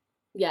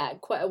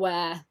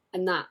aware.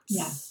 And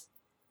that's,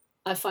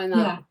 I find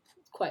that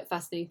quite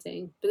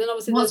fascinating. But then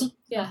obviously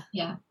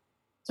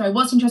Sorry,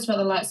 what's interesting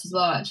about the lights as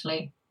well,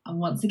 actually, and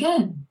once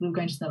again, we'll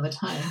go into another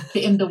time,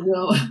 but in the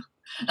Will,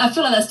 I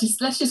feel like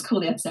let's just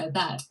call the episode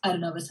that, at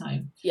another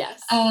time.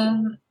 Yes.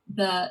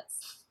 That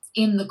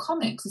in the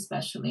comics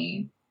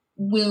especially,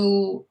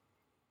 Will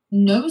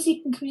knows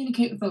he can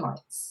communicate with the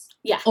lights.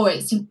 Yeah. Or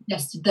it's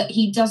suggested that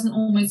he doesn't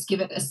almost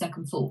give it a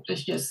second thought.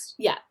 It's just,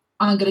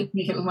 I'm going to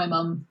communicate with my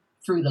mum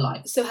through the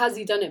lights. So has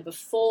he done it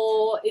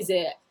before? Is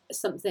it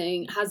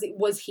something,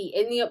 was he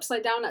in the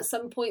Upside Down at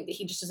some point that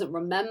he just doesn't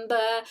remember?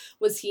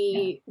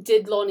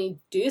 Did Lonnie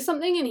do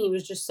something and he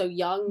was just so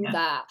young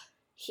that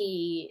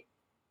he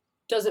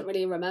doesn't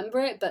really remember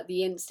it, but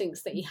the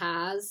instincts that he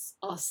has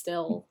are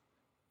still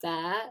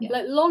there?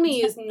 Like,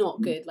 Lonnie is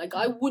not good. Like,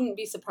 I wouldn't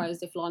be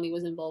surprised if Lonnie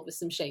was involved with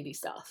some shady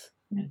stuff.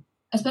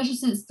 Especially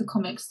since the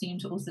comics seem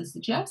to also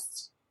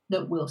suggest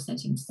that Will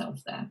sent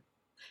himself there.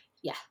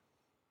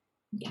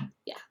 Yeah.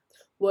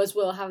 Was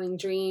Will having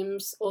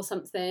dreams or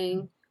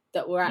something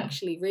that were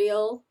actually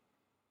real?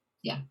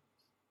 Yeah.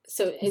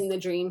 So in the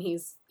dream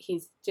he's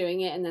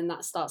doing it, and then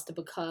that starts to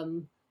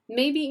become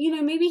maybe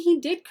he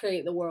did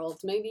create the world.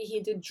 Maybe he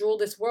did draw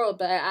this world,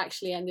 but it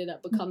actually ended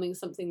up becoming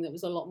something that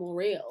was a lot more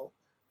real.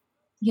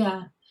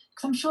 Yeah,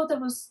 because I'm sure there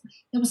was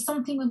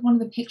something with one of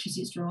the pictures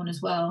he's drawn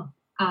as well.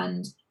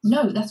 And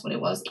no, that's what it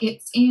was.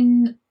 It's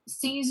in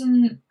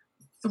season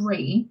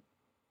 3.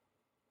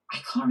 I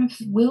can't remember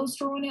if Will's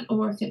drawn it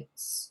or if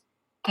it's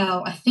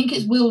I think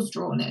it's Will's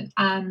drawn it.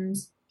 And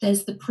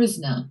there's the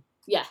prisoner.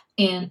 Yeah.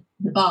 In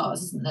the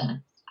bars, isn't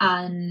there?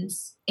 And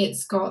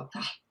it's got,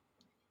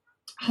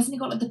 hasn't it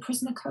got like the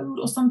prisoner code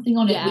or something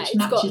on it, which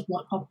matches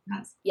what Hopper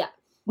has? Yeah.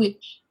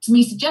 Which to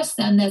me suggests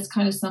then there's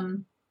kind of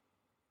some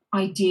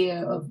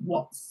idea of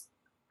what's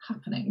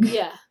happening.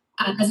 Yeah.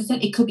 And as I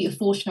said, it could be a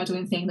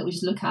foreshadowing thing that we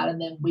just look at and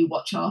then we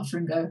watch after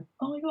and go,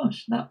 oh my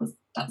gosh,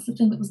 that's the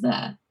thing that was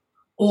there.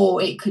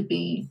 Or it could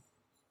be,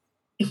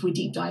 if we're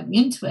deep diving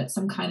into it,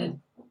 some kind of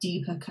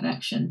deeper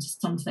connection to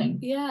something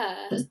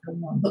that's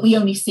going on. But we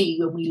only see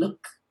when we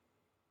look,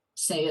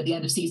 say, at the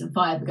end of season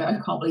 5 and go, I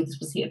can't believe this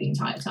was here the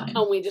entire time.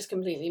 And we just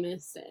completely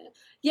missed it.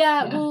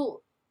 Yeah,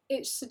 well,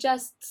 it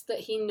suggests that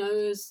he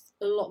knows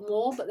a lot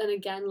more, but then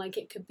again, like,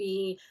 it could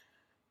be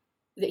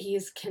that he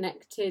is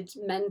connected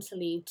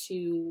mentally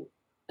to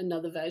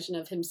another version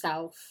of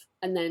himself,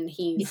 and then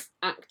he's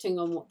acting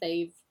on what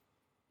they've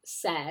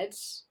said,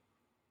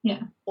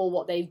 or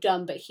what they've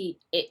done, but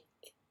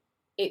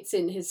it's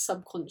in his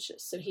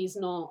subconscious, so he's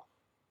not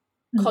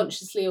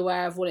consciously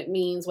aware of what it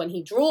means when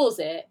he draws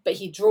it, but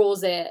he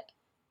draws it,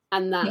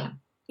 and that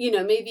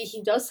maybe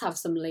he does have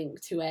some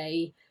link to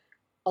a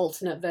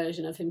alternate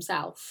version of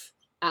himself,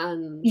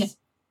 and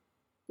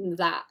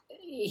that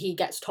he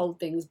gets told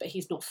things, but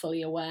he's not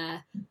fully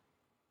aware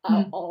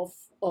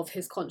of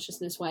his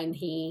consciousness when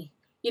he,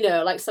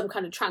 like some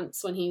kind of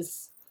trance when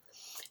he's.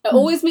 It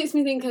always makes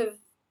me think of,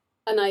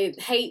 and I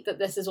hate that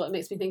this is what it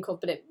makes me think of,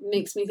 but it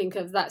makes me think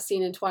of that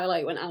scene in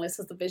Twilight when Alice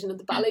has the vision of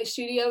the ballet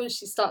studio and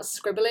she starts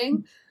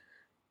scribbling,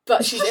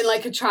 but she's in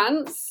like a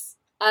trance.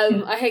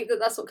 I hate that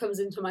that's what comes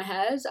into my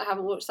head. I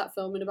haven't watched that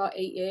film in about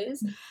 8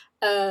 years.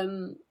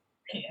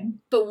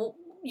 But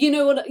you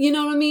know what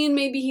I mean?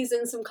 Maybe he's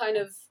in some kind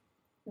of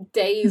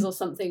daze or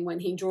something when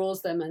he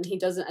draws them, and he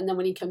doesn't, and then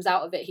when he comes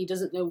out of it, he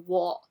doesn't know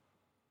what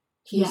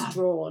he's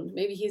drawn.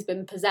 Maybe he's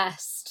been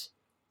possessed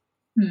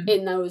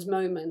in those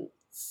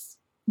moments.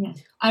 Yeah,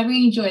 I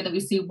really enjoy that we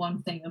see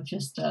one thing of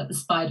just the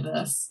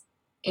Spider-Verse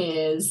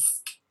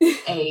is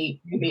a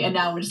movie, and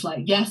now we're just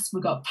like, yes,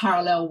 we've got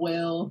parallel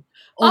Will.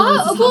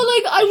 I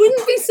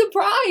wouldn't be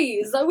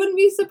surprised. I wouldn't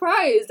be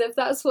surprised if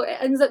that's what it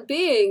ends up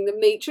being. The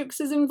Matrix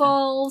is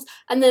involved,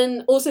 and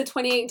then also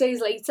 28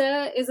 Days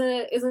Later is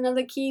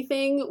another key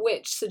thing,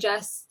 which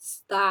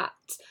suggests that,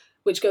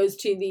 which goes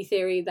to the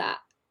theory that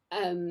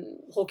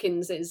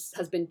Hawkins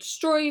has been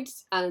destroyed,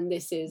 and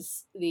this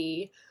is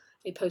a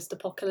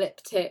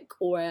post-apocalyptic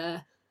or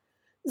a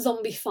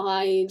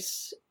zombified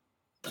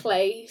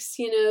place.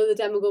 The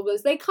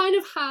Demogorgons, they kind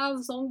of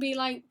have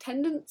zombie-like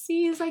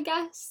tendencies, I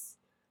guess.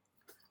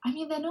 I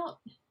mean, they're not.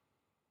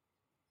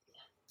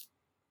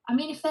 I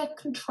mean, if they're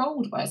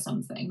controlled by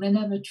something, they're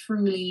never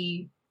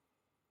truly.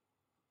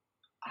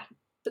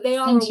 But they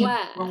are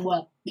aware. Wrong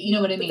word. You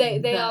know what I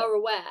mean? They are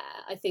aware,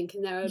 I think,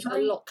 and they're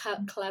a lot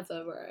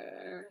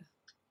cleverer.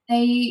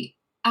 They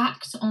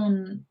act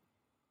on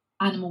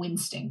animal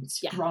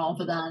instincts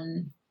rather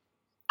than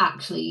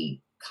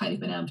actually kind of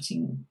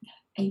being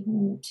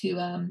able to.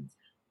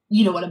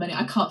 You know what I mean?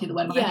 I can't think of the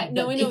word in my head.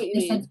 No, I know what you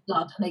mean. They sense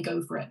blood and they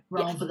go for it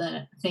rather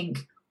than think,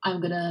 I'm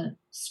going to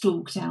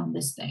stalk down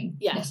this thing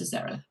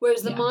necessarily.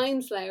 Whereas the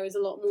Mind Flayer is a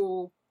lot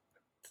more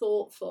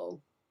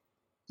thoughtful.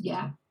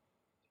 Yeah.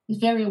 He's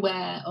very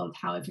aware of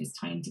how everything's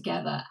tying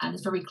together, and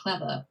it's very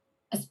clever,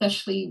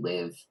 especially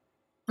with,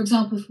 for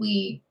example, if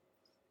we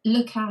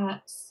look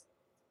at,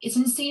 it's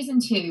in season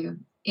 2,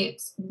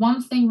 it's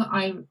one thing that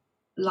I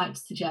like to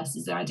suggest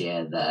is the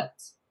idea that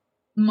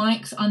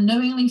Mike's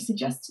unknowingly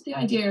suggested the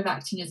idea of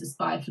acting as a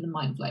spy for the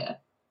Mind Flayer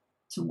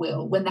to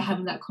Will when they're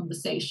having that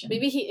conversation.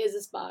 Maybe he is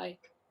a spy.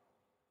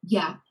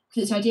 Yeah,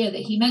 because it's the idea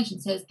that he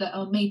mentioned says that,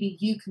 maybe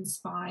you can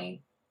spy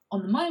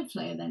on the Mind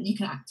Flayer, then you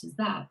can act as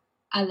that.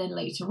 And then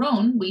later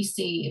on, we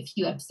see a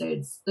few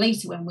episodes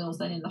later when Will's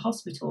then in the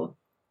hospital,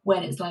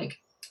 when it's like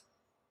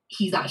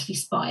he's actually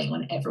spying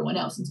on everyone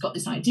else and he's got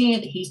this idea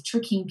that he's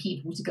tricking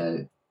people to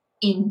go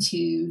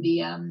into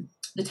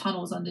the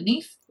tunnels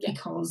underneath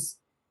because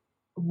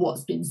of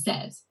what's been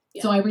said.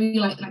 Yeah. So I really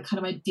like that kind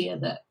of idea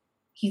that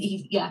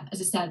he as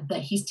I said,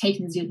 that he's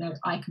taken the idea that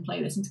I can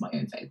play this into my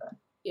own favour.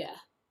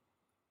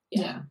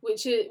 Yeah,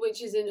 which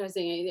is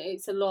interesting.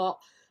 It's a lot,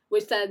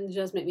 which then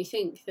does make me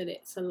think that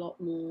it's a lot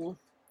more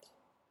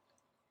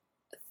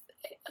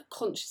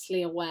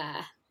consciously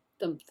aware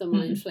the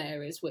Mind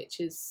Flayer is,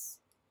 which is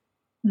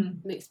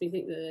makes me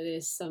think that it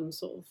is some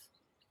sort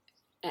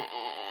of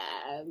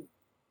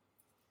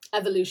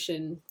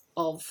evolution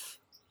of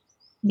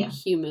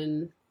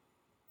human.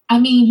 I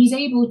mean, he's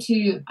able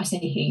to. I say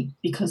he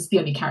because the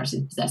only character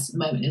possessed at the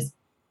moment is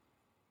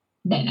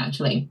men,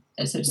 actually.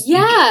 So to speak.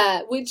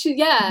 Which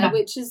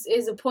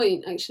is a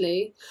point,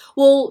 actually.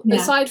 Well,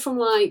 aside from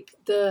like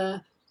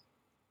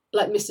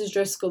Mrs.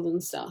 Driscoll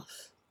and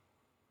stuff,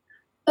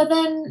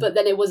 But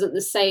then it wasn't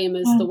the same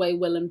as the way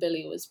Will and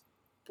Billy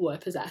were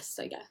possessed,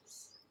 I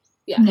guess.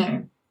 Yeah.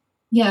 No.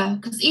 Yeah,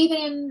 because even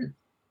in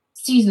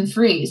season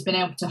 3, it's been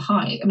able to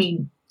hide. I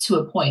mean, to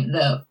a point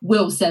that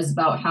Will says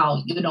about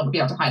how you're not going to be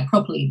able to hide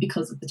properly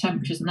because of the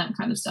temperatures and that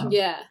kind of stuff.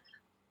 Yeah.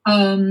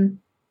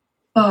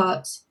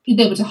 But he'd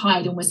be able to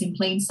hide and was in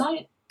plain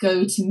sight,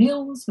 go to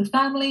meals with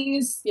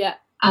families. Yeah.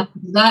 And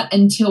do that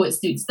until it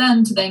suits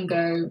them to then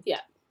go,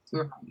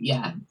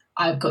 yeah,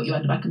 I've got you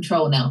under my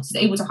control now. So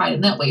they're able to hide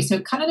in that way. So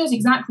it kind of knows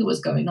exactly what's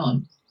going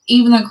on.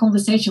 Even that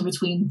conversation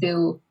between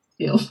Billy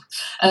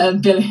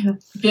and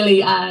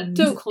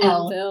Don't call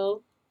Elle. him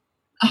Bill.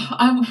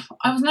 I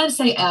was meant to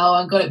say Elle.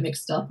 I got it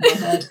mixed up in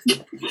my head.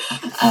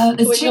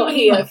 We're not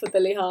here for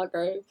Billy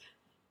Hargrove.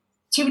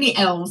 Too many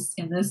L's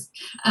in this.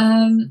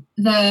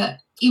 That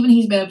even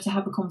he's been able to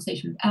have a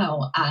conversation with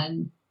Elle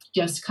and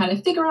just kind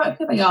of figure out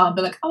who they are and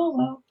be like, oh,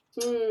 well,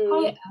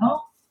 hi,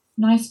 Elle.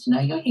 Nice to know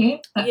you're here.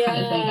 That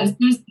kind of thing. As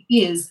soon as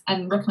he is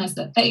and recognize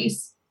that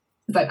face,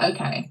 it's like,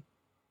 okay,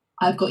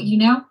 I've got you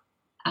now,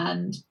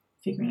 and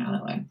figuring it out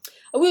that way.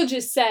 I will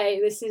just say,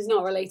 this is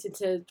not related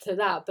to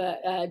that,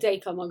 but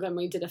Dacre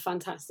Montgomery did a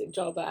fantastic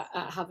job at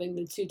having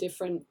the two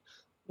different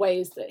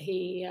ways that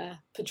he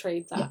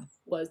portrayed that.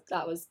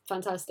 That was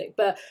fantastic.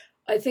 But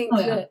I think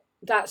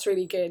that's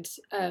really good.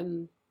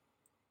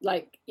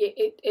 Like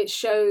it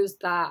shows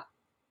that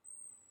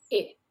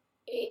it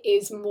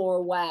is more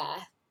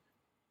aware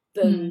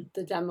than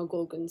the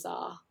Demogorgons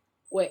are,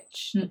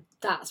 which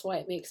that's why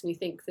it makes me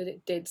think that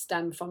it did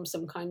stem from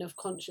some kind of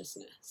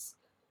consciousness.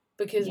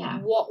 Because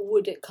what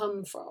would it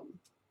come from?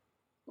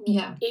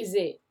 Yeah. Is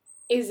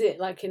it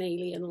like an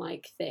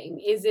alien-like thing?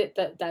 Is it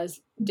that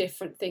there's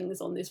different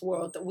things on this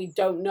world that we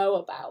don't know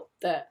about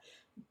that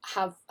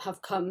have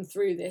come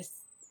through this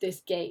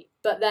gate?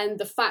 But then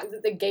the fact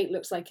that the gate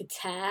looks like a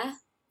tear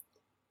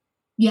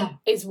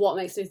is what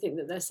makes me think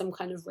that there's some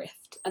kind of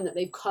rift and that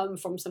they've come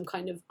from some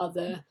kind of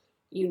other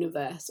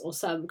universe or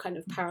some kind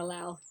of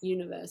parallel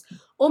universe.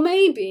 Or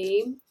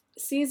maybe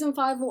season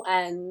 5 will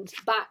end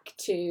back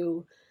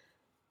to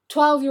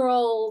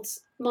 12-year-olds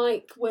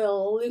Mike,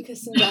 Will,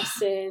 Lucas and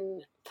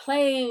Justin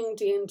playing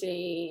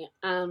D&D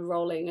and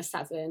rolling a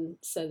 7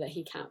 so that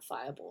he can't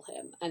fireball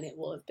him, and it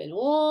will have been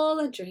all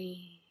a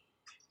dream.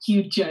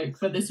 You joke,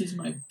 but this is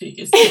my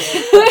biggest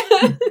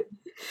fear.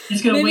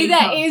 Maybe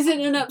there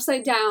isn't an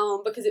Upside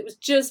Down because it was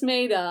just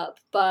made up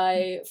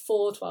by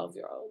 4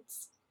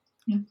 12-year-olds.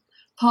 Yeah.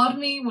 Part of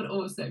me would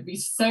also be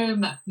so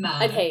mad.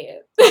 I'd hate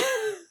it.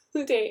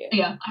 I'd hate it.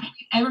 Yeah, I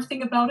hate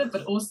everything about it,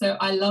 but also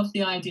I love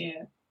the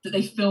idea that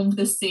they filmed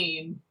this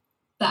scene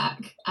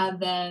back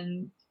and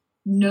then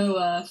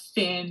Noah,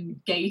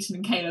 Finn, Gaten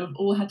and Caleb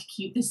all had to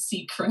keep this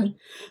secret.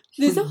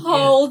 This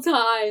whole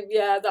time.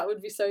 Yeah, that would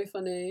be so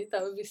funny.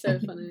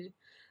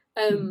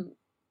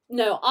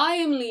 No, I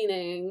am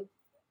leaning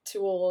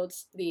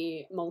towards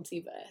the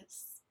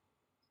multiverse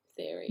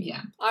theory.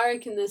 Yeah. I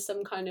reckon there's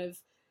some kind of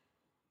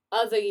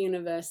other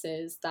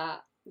universes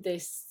that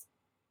this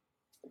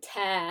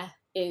tear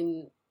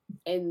in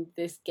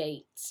this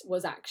gate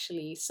was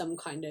actually some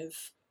kind of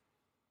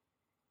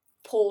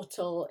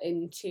portal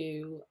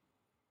into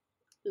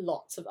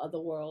lots of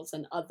other worlds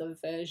and other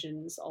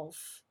versions of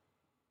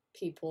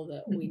people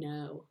that we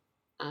know,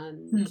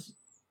 and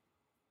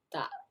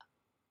that,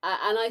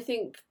 and I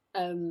think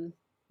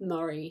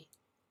Murray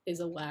is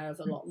aware of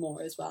a lot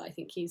more as well. I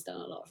think he's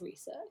done a lot of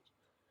research.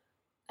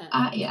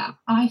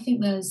 I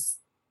think there's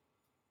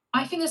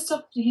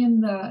stuff to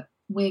him that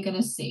we're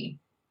gonna see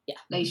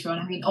later on.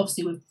 I mean,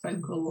 obviously with the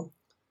phone call,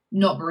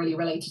 not really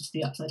related to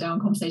the Upside Down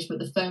conversation, but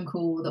the phone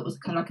call that was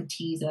kind of like a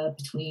teaser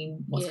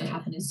between what's going to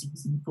happen in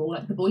season 4,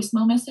 like the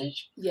voicemail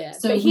message. Yeah,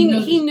 so but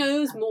he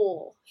knows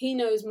more. He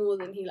knows more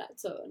than he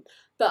lets on.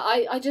 But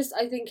I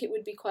think it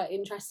would be quite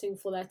interesting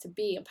for there to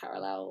be a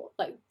parallel,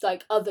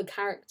 like other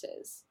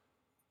characters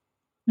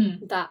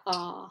that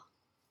are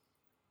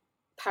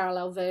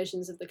parallel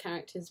versions of the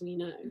characters we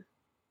know.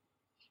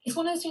 It's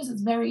one of those things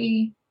that's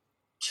very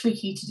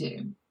tricky to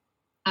do,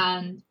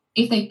 and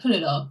if they pull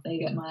it off, they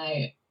get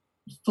my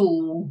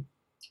full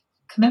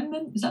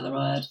commitment. Is that the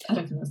word? I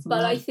don't think that's the word.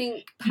 But I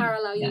think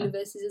parallel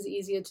universes is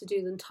easier to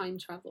do than time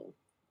travel.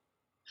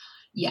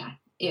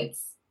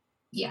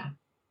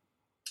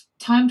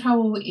 Time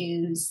travel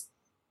is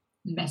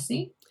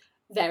messy.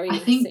 Very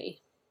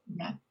messy.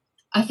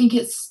 I think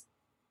it's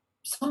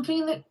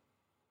something that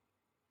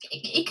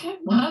it can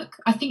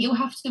work. I think it will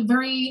have to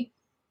very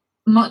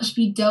much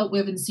be dealt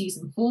with in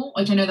season 4,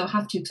 which I know they'll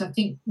have to, because I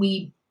think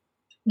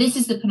this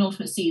is the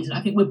penultimate season.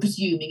 I think we're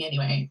presuming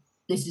anyway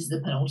this is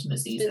the penultimate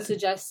season. It's been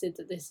suggested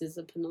that this is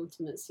the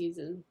penultimate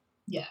season.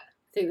 Yeah.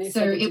 I think they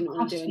said they didn't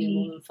want to do any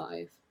more than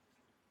 5.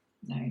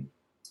 No.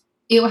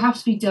 It will have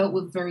to be dealt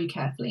with very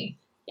carefully.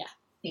 Yeah.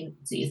 In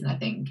season, I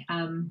think.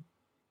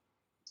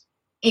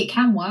 It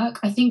can work.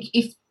 I think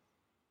if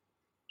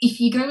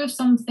you go with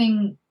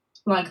something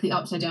like the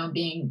Upside Down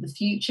being the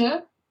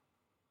future,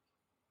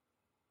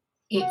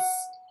 it's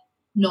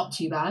not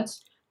too bad.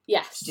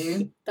 Yes. To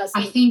do.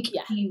 I think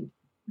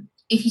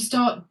if you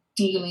start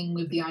dealing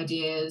with the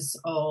ideas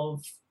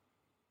of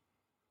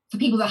for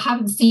people that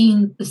haven't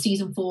seen the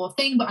season 4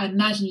 thing, but I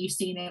imagine you've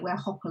seen it, where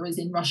Hopper is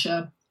in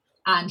Russia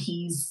and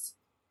he's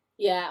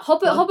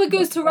Hopper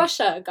goes to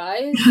Russia,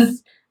 guys.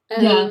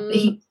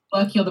 He's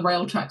working on the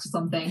rail tracks or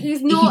something.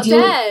 He's not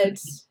dead.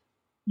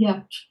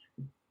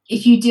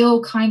 If you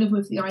deal kind of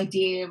with the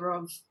idea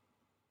of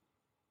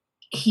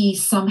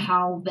he's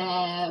somehow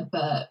there,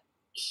 but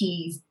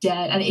he's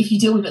dead, and if you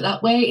deal with it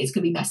that way, it's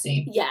going to be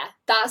messy. Yeah,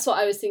 that's what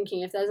I was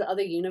thinking. If there's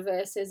other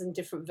universes and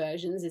different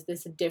versions, is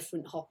this a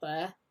different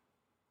Hopper?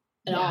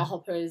 And our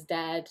Hopper is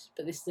dead,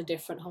 but this is a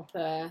different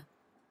Hopper,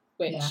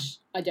 which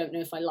I don't know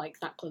if I like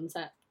that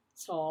concept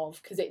of,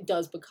 because it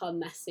does become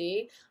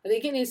messy. I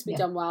think it needs to be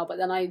done well, but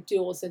then I do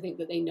also think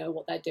that they know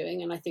what they're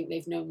doing, and I think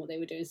they've known what they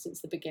were doing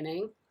since the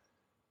beginning.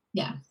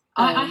 Yeah,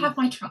 I have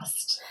my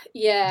trust.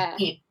 Yeah.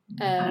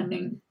 I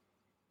think.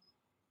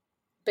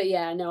 But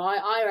yeah, no,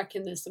 I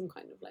reckon there's some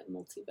kind of like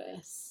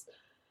multiverse.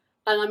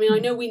 And I mean, I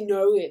know we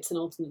know it's an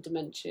alternate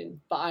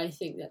dimension, but I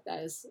think that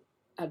there's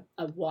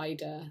a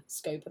wider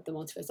scope of the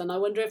multiverse. And I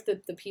wonder if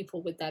the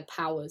people with their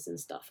powers and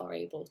stuff are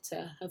able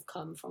to have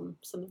come from,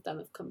 some of them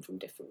have come from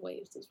different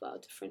ways as well,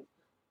 different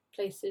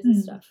places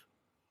and stuff.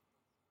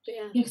 But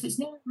yeah. Yeah, because it's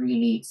never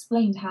really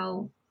explained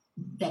how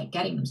they're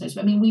getting them. So,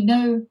 I mean, we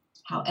know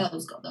how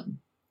Els got them.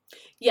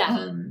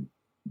 Yeah.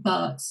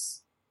 But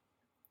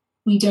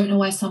we don't know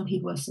why some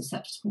people are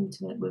susceptible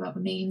to it with other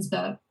means,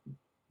 but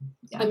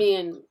I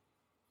mean,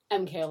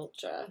 MK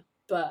Ultra,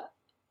 but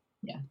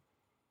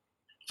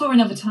for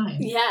another time.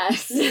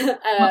 Yes.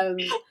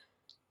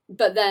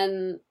 But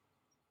then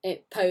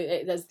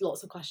there's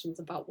lots of questions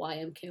about why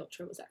MK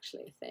Ultra was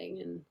actually a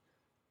thing,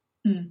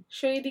 and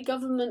shady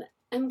government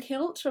MK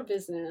Ultra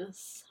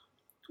business,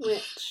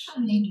 which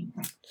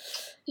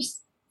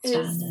just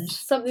standard. is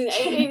something that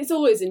it's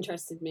always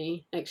interested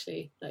me,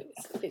 actually. Like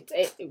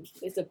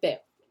it's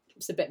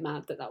a bit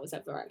mad that was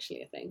ever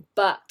actually a thing,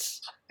 but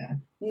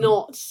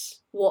not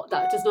what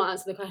that does not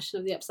answer the question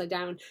of the Upside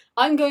Down.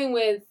 I'm going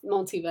with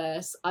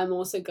multiverse. I'm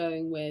also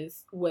going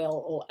with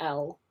Will or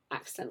El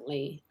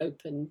accidentally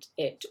opened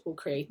it or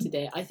created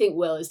it. I think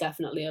Will is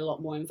definitely a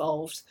lot more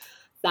involved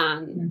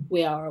than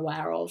we are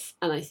aware of,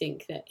 and I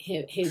think that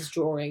his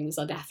drawings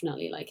are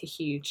definitely like a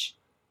huge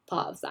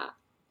part of that.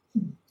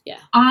 Yeah,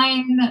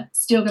 I'm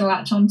still going to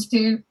latch on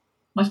to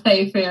my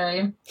favourite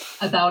theory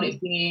about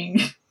it being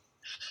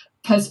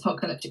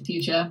post-apocalyptic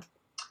future.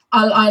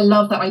 I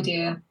love that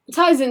idea. It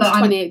ties into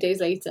 28 Days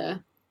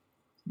Later.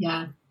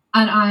 Yeah,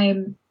 and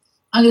I'm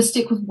going to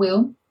stick with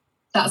Will.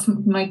 That's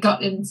my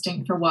gut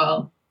instinct for a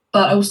while.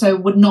 But I also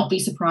would not be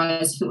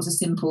surprised if it was a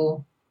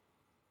simple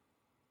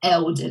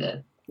El did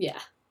it. Yeah.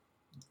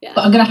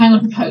 But I'm going to hang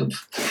on to hope.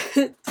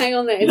 Hang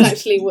on, that it's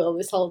actually Will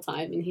this whole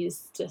time, and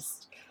he's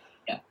just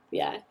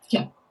yeah.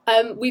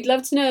 We'd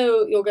love to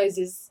know your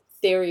guys'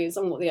 theories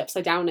on what the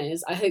Upside Down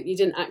is. I hope you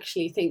didn't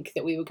actually think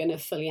that we were going to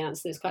fully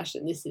answer this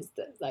question. This is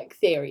like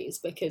theories,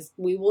 because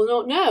we will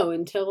not know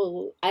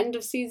until end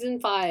of season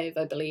 5,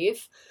 I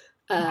believe.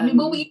 I mean,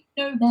 will we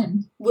know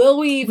then? Will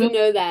we even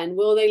know then?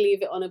 Will they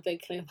leave it on a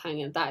big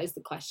cliffhanger? That is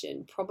the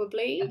question.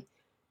 Probably,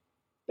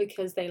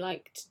 because they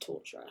like to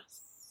torture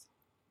us.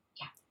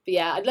 Yeah. But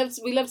yeah,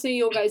 we'd love to know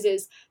your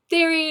guys'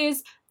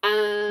 theories.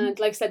 And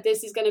like I said,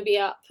 this is going to be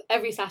up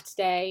every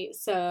Saturday,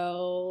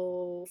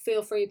 so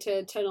feel free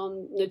to turn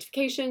on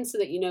notifications so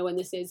that you know when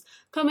this is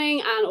coming,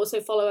 and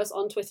also follow us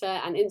on Twitter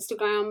and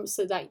Instagram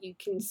so that you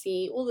can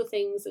see all the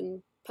things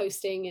and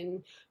posting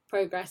and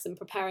progress and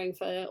preparing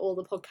for all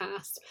the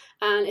podcasts.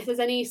 And if there's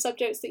any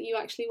subjects that you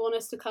actually want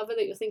us to cover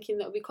that you're thinking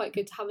that would be quite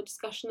good to have a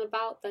discussion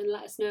about, then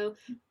let us know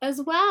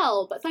as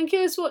well. But thank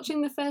you for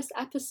watching the first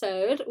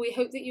episode. We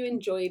hope that you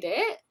enjoyed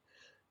it.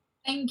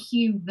 Thank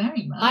you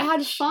very much. I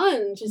had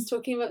fun just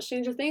talking about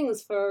Stranger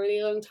Things for a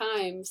really long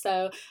time.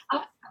 So,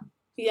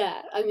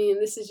 yeah, I mean,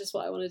 this is just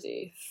what I want to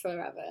do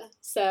forever.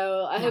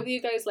 So I hope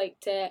you guys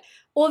liked it.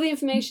 All the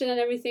information and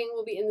everything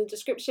will be in the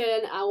description,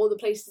 and all the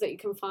places that you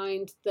can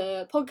find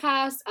the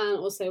podcast and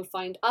also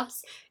find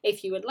us,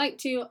 if you would like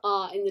to,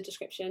 are in the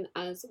description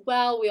as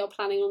well. We are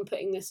planning on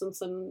putting this on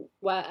some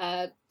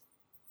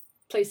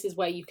places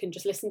where you can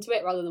just listen to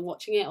it rather than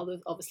watching it, although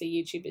obviously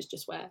YouTube is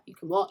just where you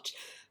can watch,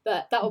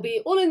 but that will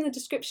be all in the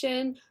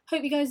description.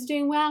 Hope you guys are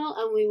doing well,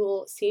 and we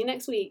will see you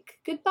next week.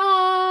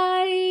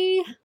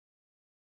 Goodbye.